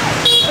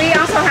 We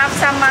also have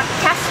some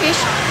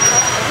catfish.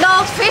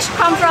 No, fish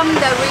come from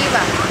the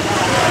river.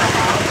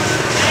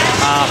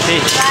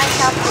 Fish.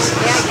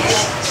 Yeah.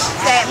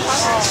 Same.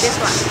 This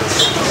one.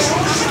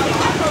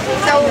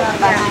 So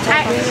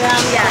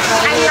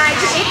I like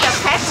to eat the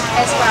fat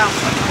as well.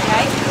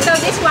 Okay. So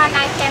this one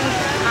I can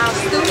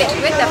stew it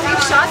with the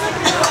fish sauce.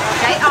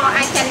 Okay. Or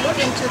I can put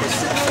into the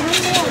soup.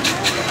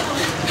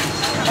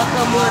 Các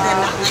cô mua thì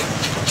nặng.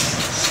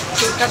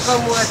 Các cô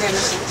mua thì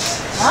nặng.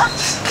 Hả?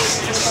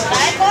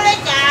 Đấy, cô lấy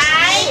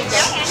chạy.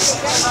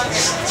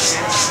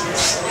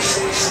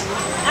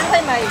 Ăn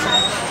khoai mì.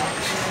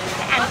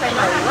 Ăn khoai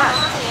mì quá.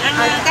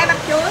 Ăn cái bắp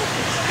chuối.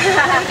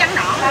 Trắng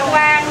nõn. Hôm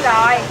qua ăn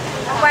rồi.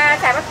 Hôm qua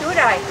xài bắp chuối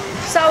rồi.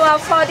 So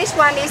for this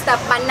one is the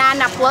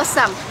banana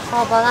blossom.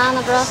 Oh,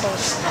 banana blossom.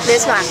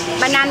 This one,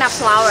 banana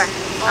flower.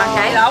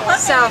 Okay.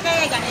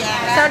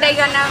 So they're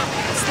gonna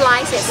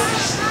slice it.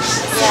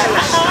 Yeah.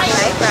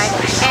 Okay, right.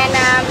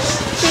 And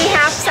we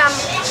have some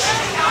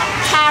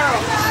taro.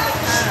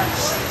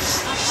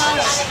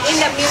 In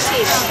the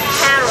beauty,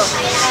 taro.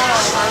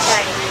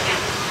 Okay.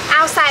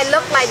 Outside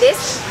look like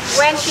this.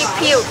 When she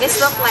peel, it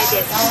look like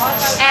this.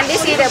 And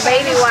this is the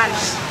baby one.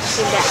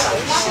 In that.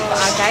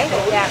 Okay.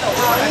 Yeah.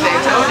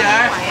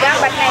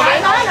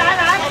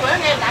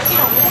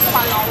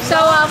 So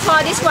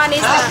for this one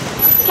is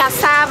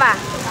cassava.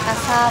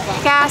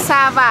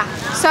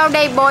 So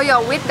they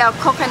boil with the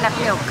coconut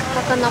milk.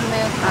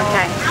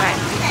 Okay. Right.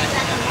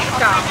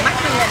 Còn mắt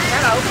nó nhìn nó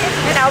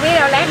đâu biết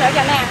đâu lát nữa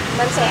cho nè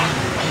bên xe.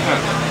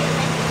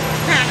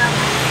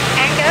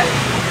 Ăn chứ.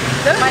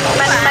 Mình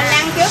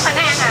ăn trước mà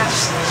nó ăn à.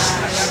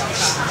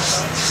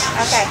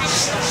 Okay.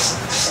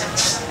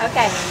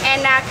 Okay,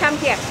 and come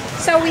here.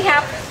 So we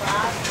have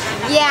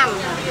yam.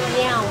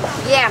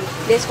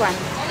 This one.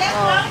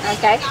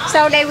 Okay.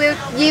 So they will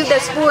use the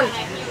spoon.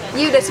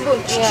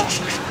 Yeah.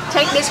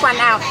 Take this one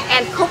out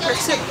and cook the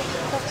soup.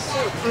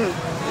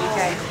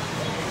 Okay.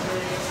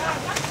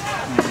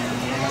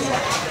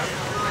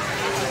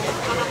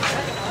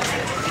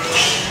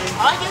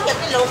 Ở dưới những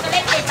cái luộc cái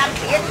lấy cây tăm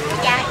tỉa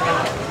chai.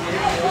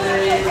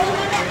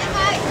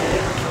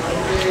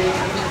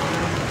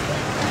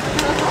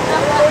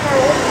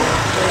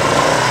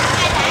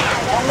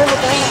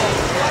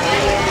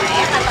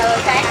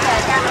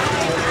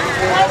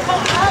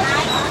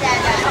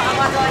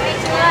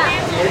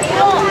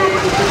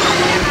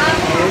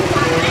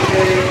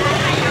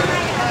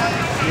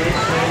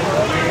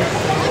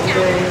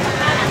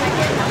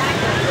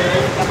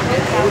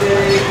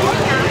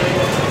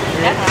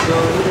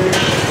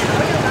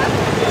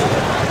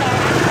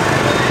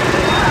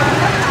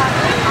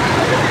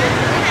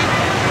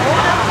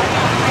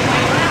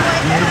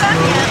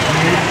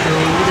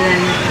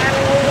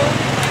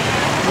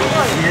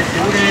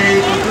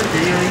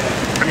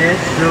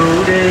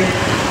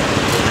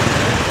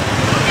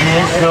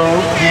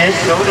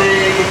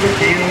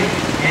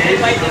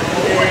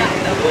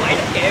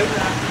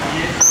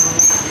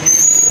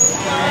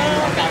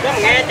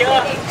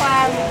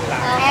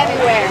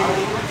 Everywhere.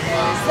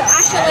 So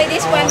actually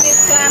this one will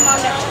climb on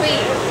the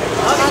tree.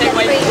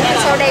 And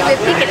so they will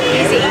pick it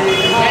easy.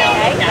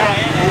 Okay.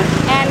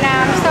 And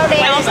so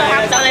they also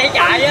have Sao đây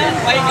chạy á,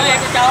 quay nữa em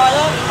cho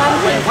đó.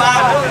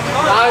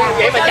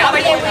 Vậy mà trả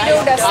mấy we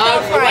do the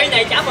stir quay fry.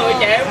 này trả 10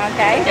 triệu.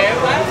 Okay. Triệu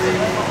quá.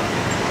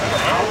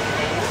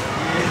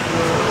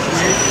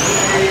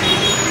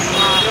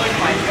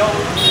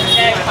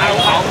 Xe mà bao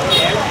hậu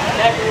vậy.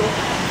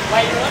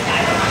 Quay nữa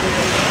chạy.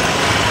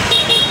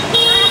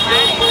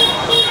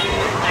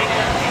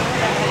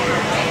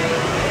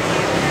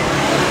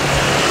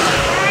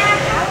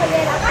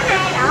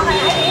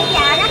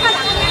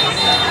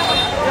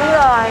 Đúng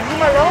rồi, nhưng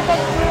mà lố cái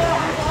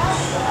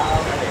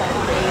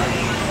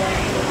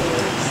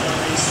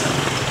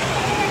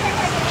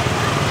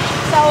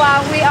So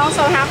we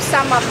also have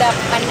some of the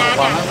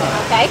banana.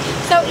 Okay.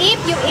 So if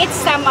you eat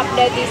some of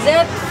the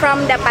dessert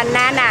from the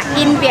banana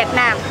in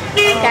Vietnam,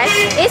 okay,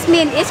 it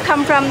means it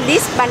come from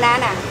this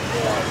banana.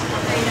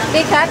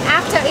 Because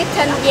after it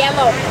turns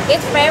yellow,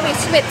 it's very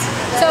sweet.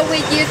 So we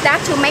use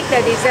that to make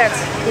the dessert.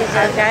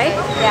 Okay.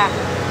 Yeah.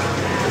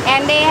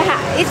 And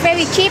it's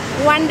very cheap,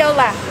 $1,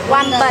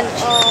 one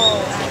bunch.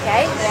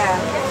 Okay. Yeah.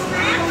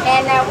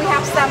 And we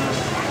have some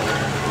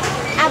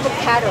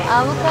avocado.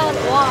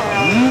 Wow.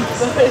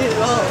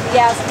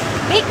 Yes,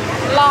 big,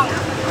 long,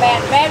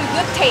 and very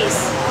good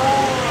taste.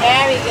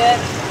 Very good.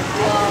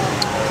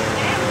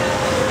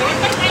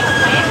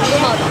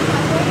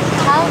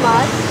 How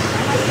much?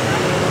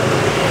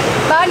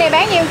 Bơ này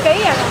bán nhiêu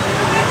ký à?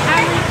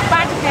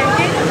 30.000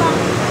 ký đó con.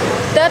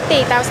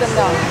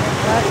 $30,000.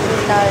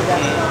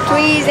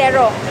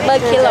 30 per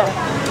kilo.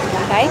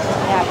 Okay.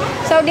 Yeah.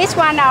 So this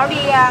one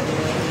already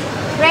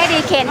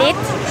ready can eat.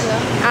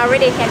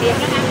 Already can eat.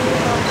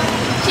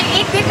 She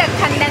eat with the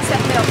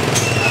condensed milk.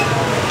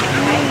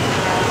 Okay.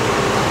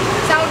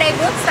 So they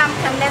put some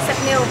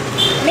condensed milk,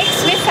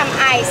 mix with some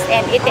ice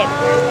and eat it.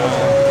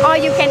 Or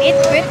you can eat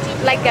with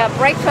like a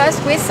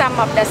breakfast with some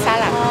of the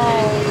salad.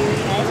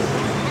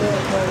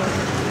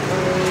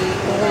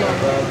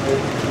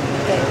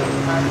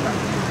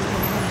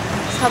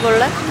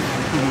 사볼래?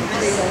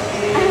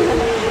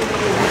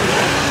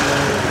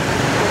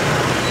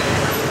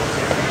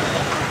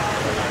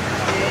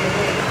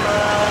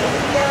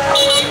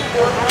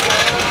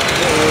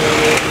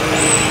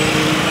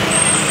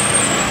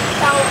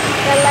 So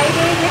the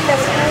lady with the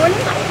spoon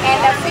and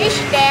the fish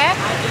there,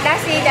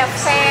 that's the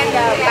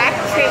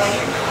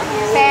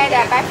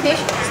back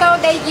fish. So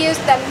they use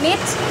the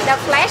meat, the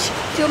flesh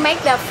to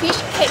make the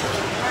fish cake.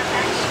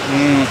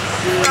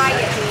 Fry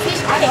it.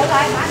 Fish cake.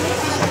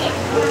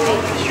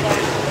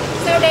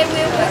 So they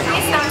will put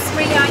with some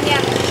spring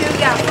onion,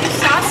 sugar,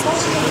 sauce,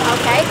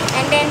 okay,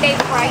 and then they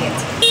fry it.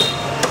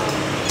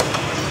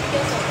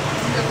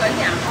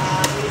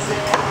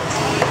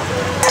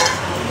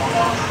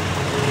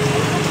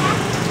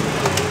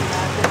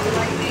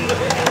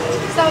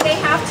 So they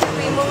have to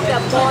remove the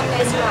bone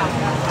as well,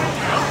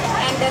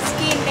 and the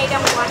skin they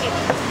don't want it.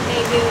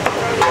 They will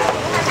throw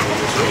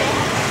it.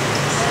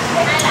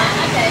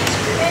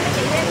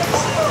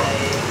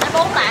 Nó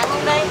 4 lạng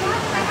luôn đi.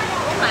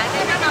 4 lạng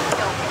đây nó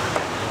 50.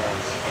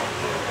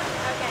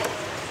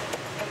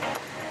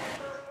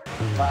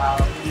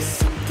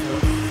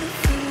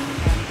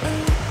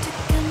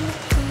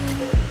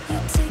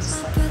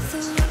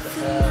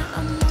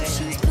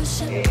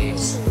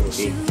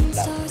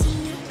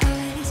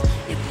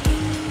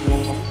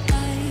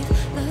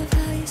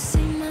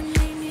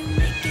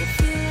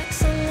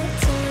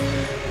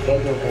 Cái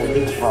dụng cụ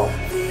liên hồn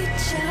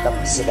tập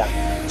sẽ đặt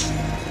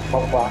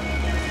bóc khóa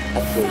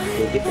áp dụng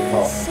để giúp ủng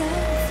hộ.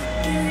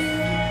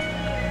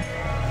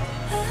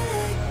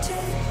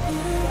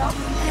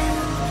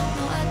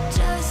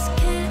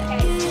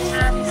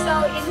 So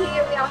in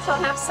here we also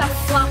have some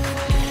fluff.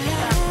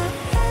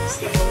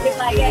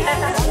 like it.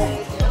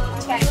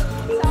 Okay.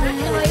 So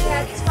actually,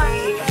 this one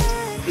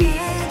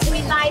we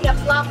like the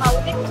plum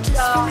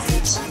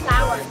with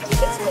sour.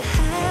 It's good.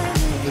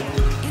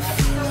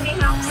 We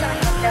have some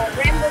of the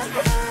rainbow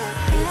fruit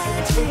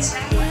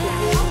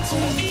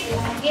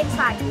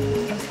inside.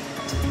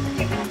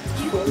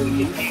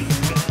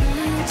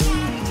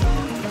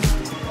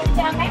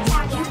 Cho mấy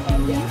sao vậy?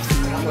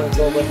 Cảm ơn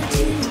cô bên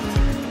kia.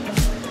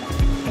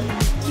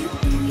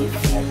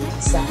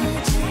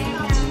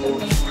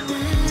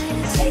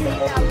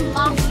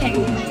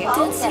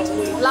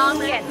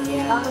 Long it,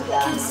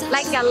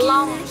 like a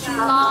long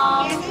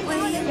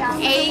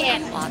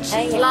A-N,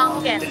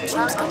 long it,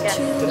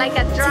 like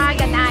a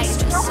dragon eyes,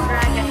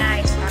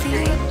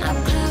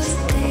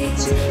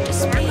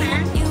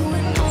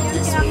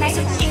 okay.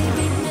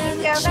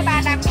 Cho cái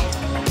 3 năm.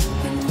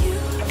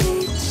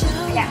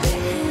 Dạ.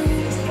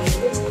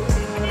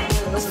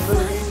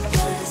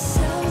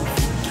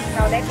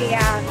 Rồi đây thì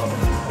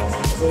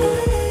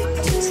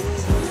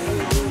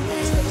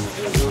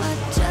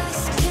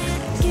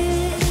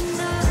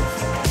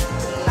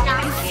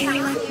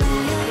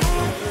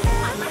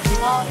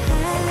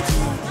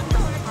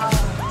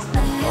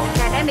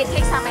để mình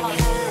thích sao mình nhé.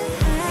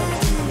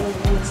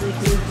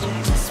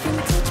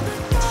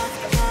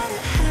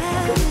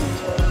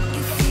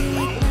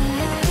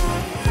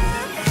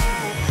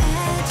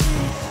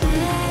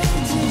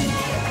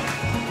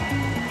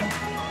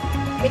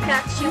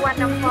 Because she wants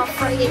them for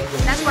free,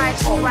 that's why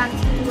she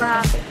wants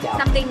to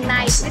something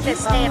nice with the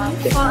stem.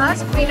 For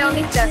us, we don't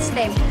need the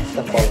stem.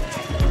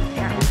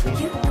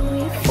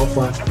 Một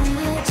phần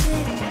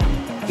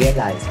ghé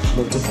lại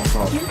một chút phòng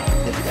hồn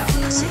để đọc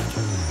sự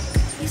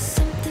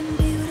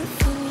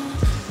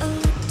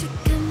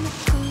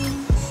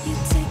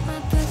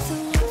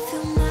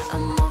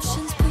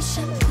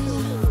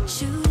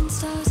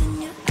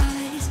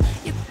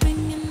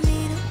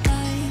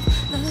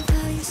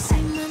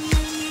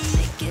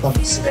còn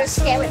sự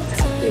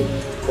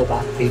của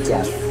bạn đi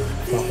chào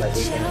hoặc là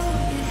đi theo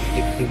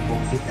những chuyên môn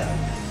tiếp tới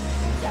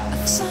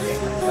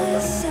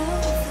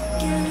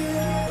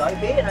nói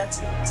biết rồi đó.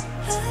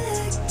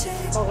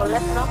 Cô có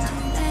lết đó.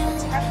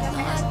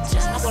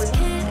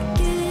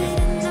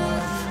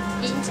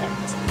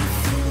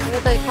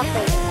 Cái tươi khắp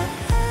tươi.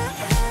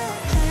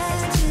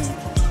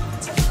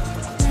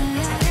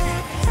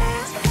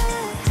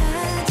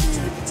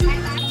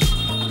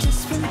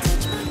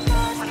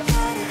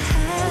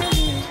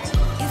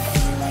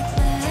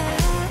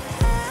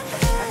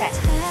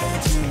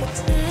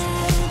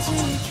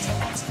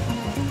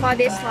 For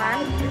this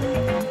one.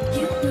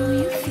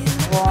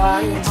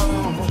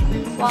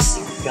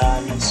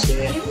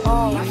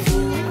 Oh.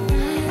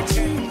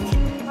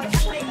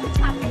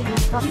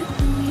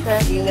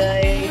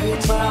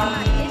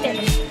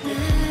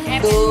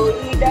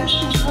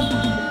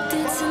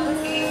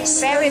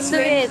 Very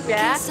sweet,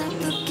 yeah.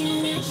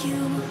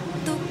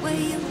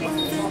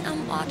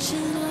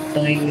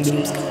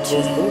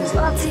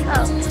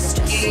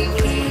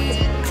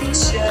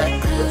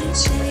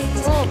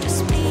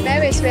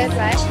 Very sweet,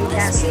 right?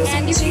 Yeah.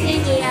 And you see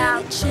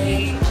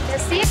the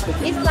seed,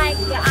 it's like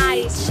the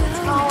eyes,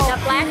 the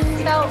black.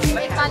 So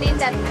we call it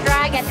the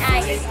dragon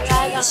eyes.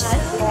 Dragon eyes.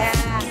 Yeah.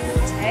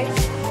 Okay.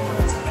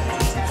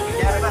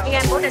 You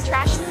can put the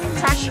trash.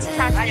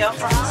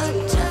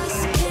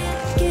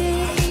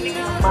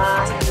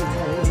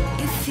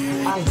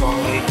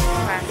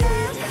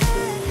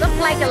 Look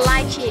like a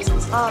lychee.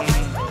 Oh.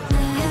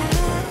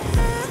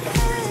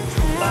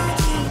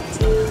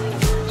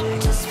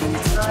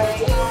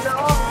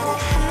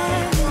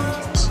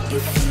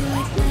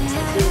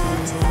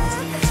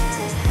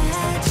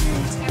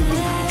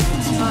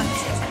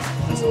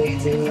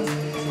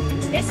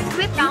 This is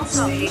sweet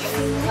also.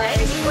 Right?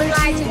 We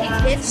like to eat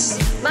this,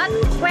 but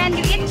when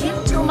you eat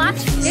it too much,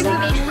 it will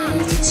be hot.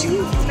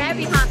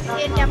 Very hot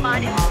in your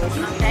body.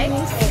 Okay?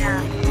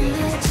 Yeah.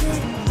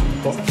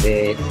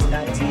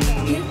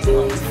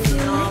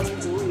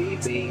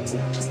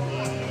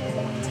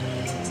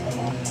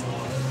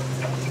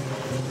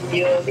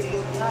 You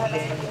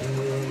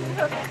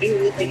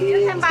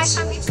can buy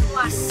some if you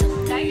want.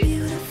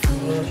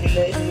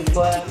 Okay?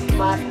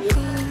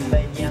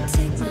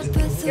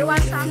 You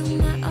want some? You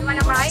want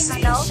to buy?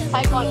 No? I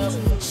want.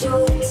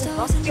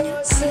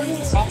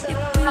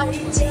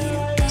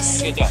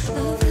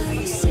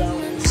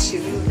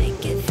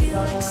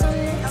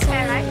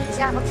 Okay, right?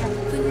 Yeah, okay.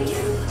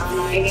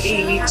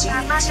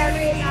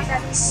 Mandarin or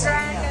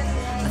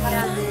the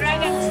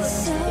dragon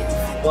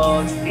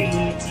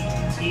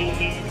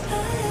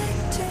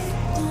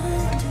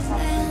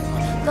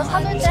너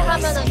사는데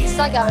하면은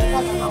비싸게 안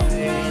사잖아.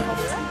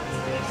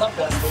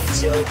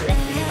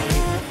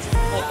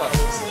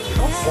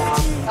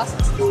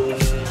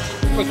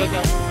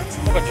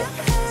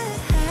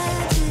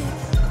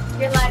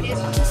 You like it?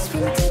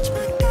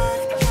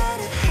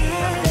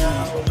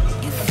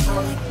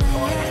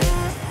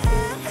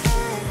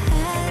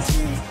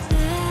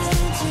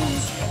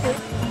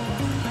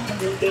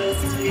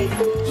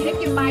 If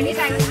you buy this,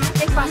 I can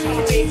take one for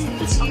free.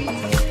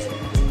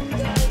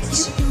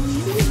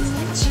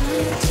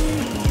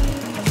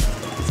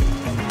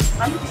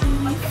 And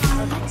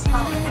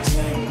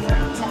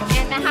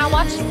how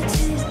much?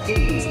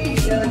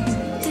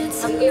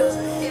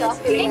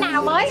 Cái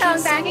nào mới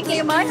hơn ta? Cái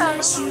kia mới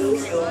hơn.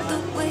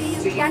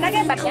 Cho nó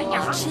cái bịch nhỏ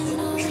nhỏ.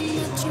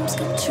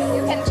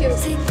 You can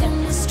choose.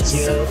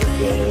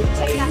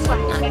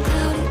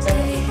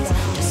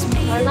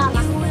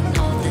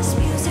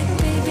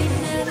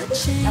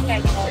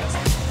 Okay.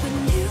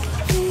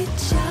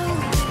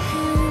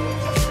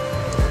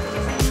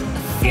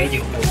 Ghé vô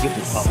mua giúp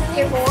được không?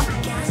 Chưa mua.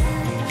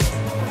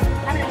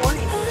 Anh mua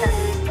thì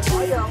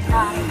mỗi đường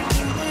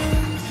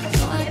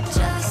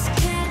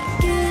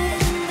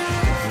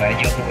Vậy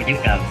vô mua giúp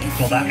nào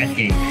cô bác anh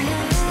chị.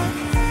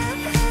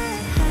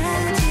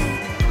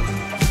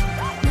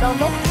 Đâu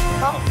lúc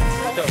có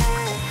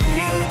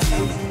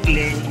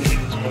Lên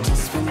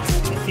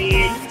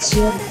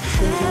trên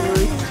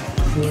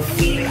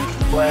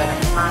qua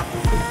mặt.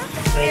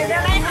 Điều đó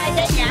lấy 2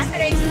 chai nhãn ở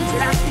đây.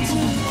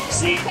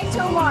 Take 2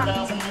 more.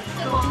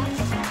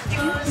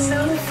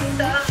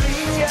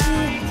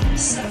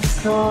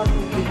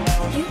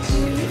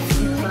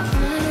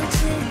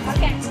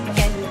 Okay.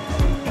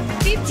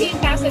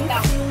 15,000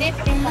 đồng.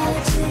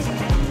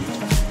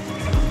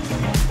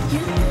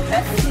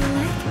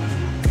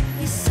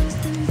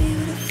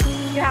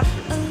 You have.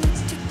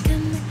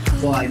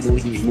 Có ai mua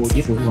gì mua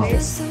giúp ủng hộ.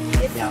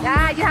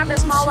 Yeah, you have the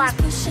small one.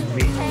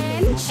 10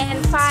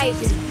 and 5.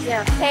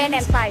 Yeah, 10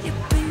 and 5.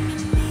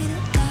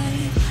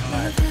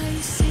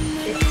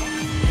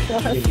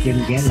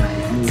 Chân ghé lại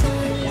mua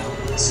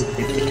xin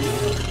tiếp tục.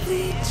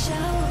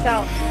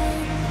 So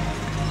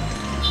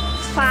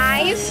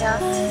 5,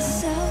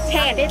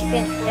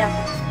 10. Yeah.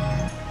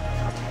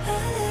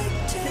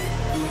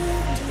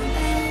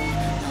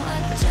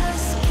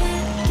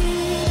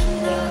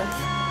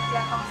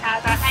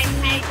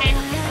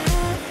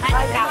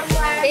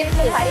 Em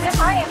thì thấy nó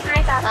nói em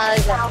 2 tờ.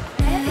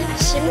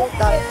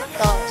 15에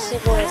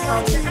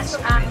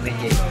 3.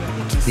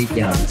 Đi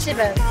chờ.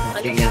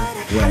 Đi nha.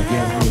 Quà cho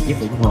mua giúp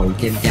ủng hộ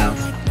cho em chào.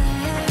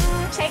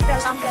 Check the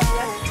number.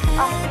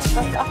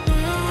 Go.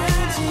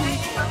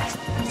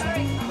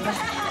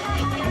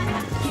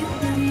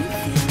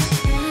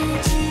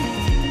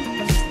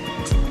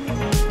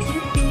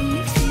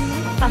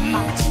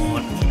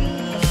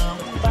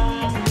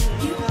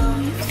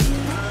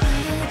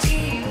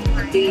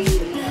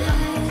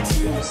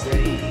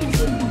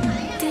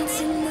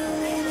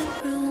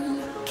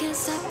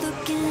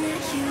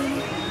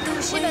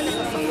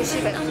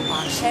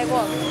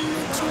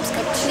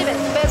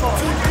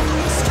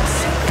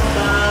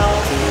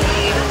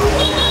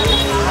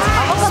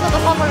 아보카도도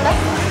사볼래?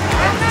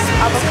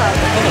 아보카도.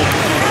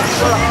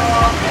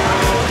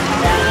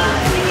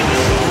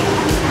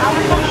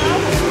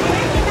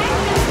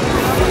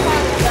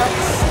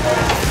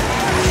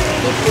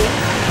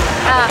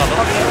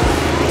 Okay.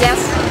 Yes.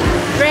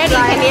 Bread you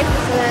can eat.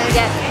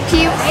 Yeah.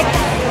 Peel it.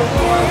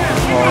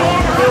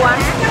 Do you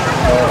want?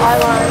 I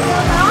want.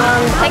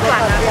 Take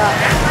one.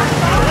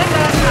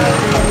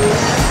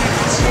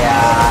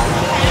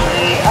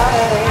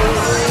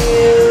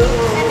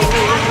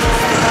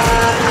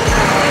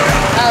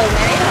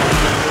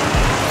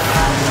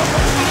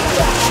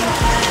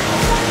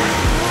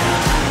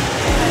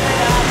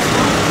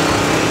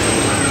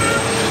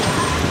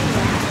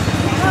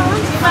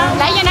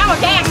 Lấy cho nó một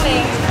cái ăn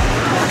liền.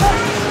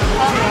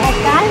 Một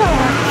cái thôi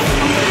à?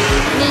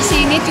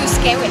 You need to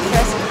scale it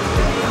first.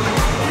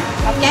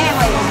 Một cái ăn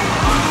liền.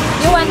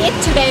 You want it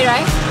today,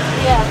 right?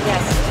 Yeah.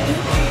 Yes.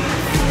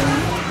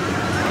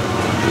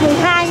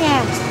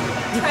 12.000.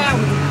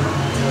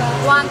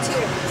 1, 2.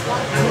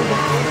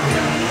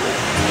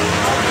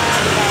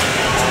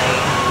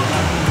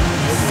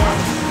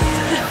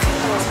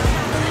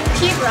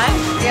 Cheap, right?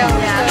 Yeah.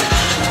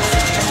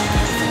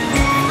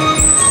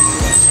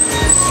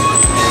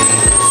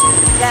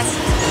 Yes.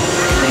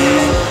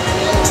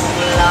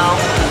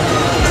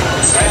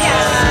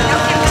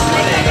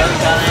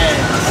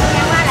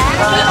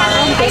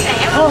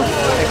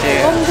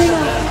 Công ty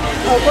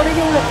ở cô đi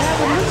du lịch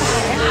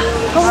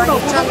không có đồ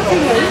không có suy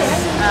nghĩ.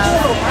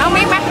 Không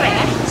biết mắc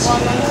rẻ.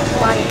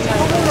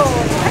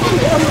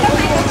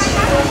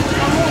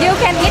 You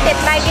can eat it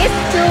like this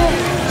to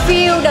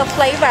feel the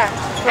flavor.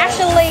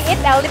 Actually,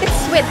 it's a little bit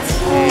sweet.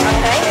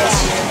 Okay.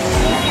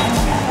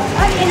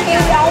 In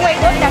here, we always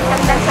put the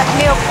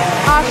milk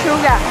or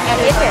sugar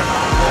and eat it.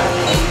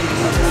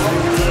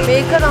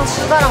 밀크랑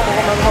수다랑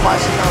먹으면 더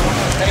맛있나 봐.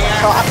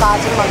 저 아까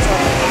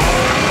아줌마처럼.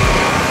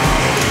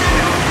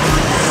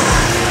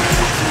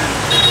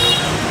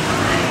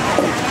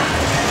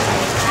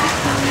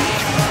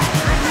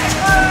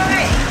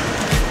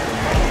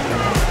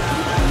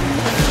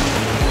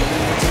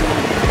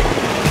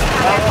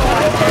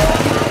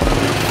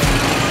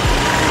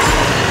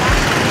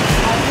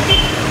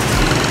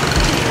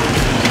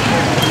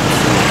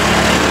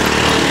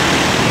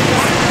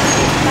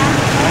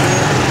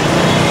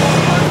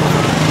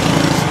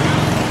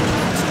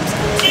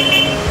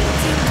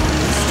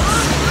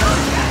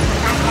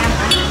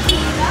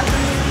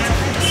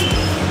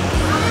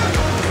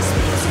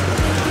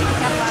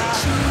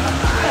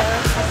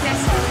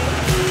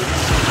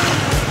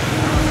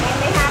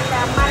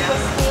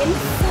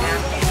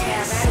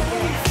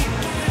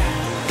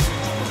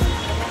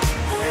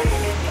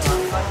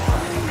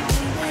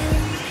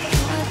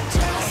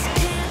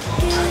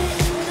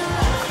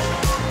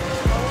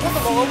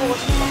 Okay,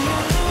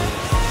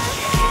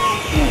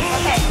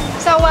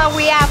 so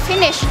we are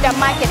finished the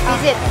market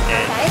visit,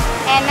 okay?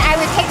 And I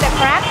will take the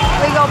grab.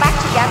 We go back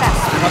together.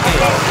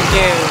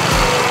 Okay.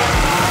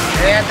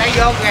 Nè, thấy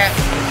vô kìa.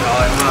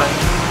 Rồi, rồi.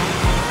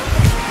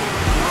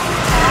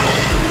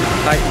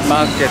 はい、マ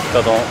ーケッ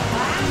トの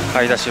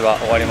買い出しは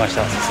終わりまし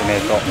た。説明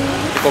と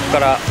ここか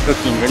らクッ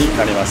キングに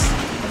なります。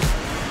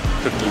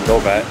クッキング動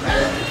画へ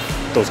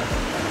どうぞ。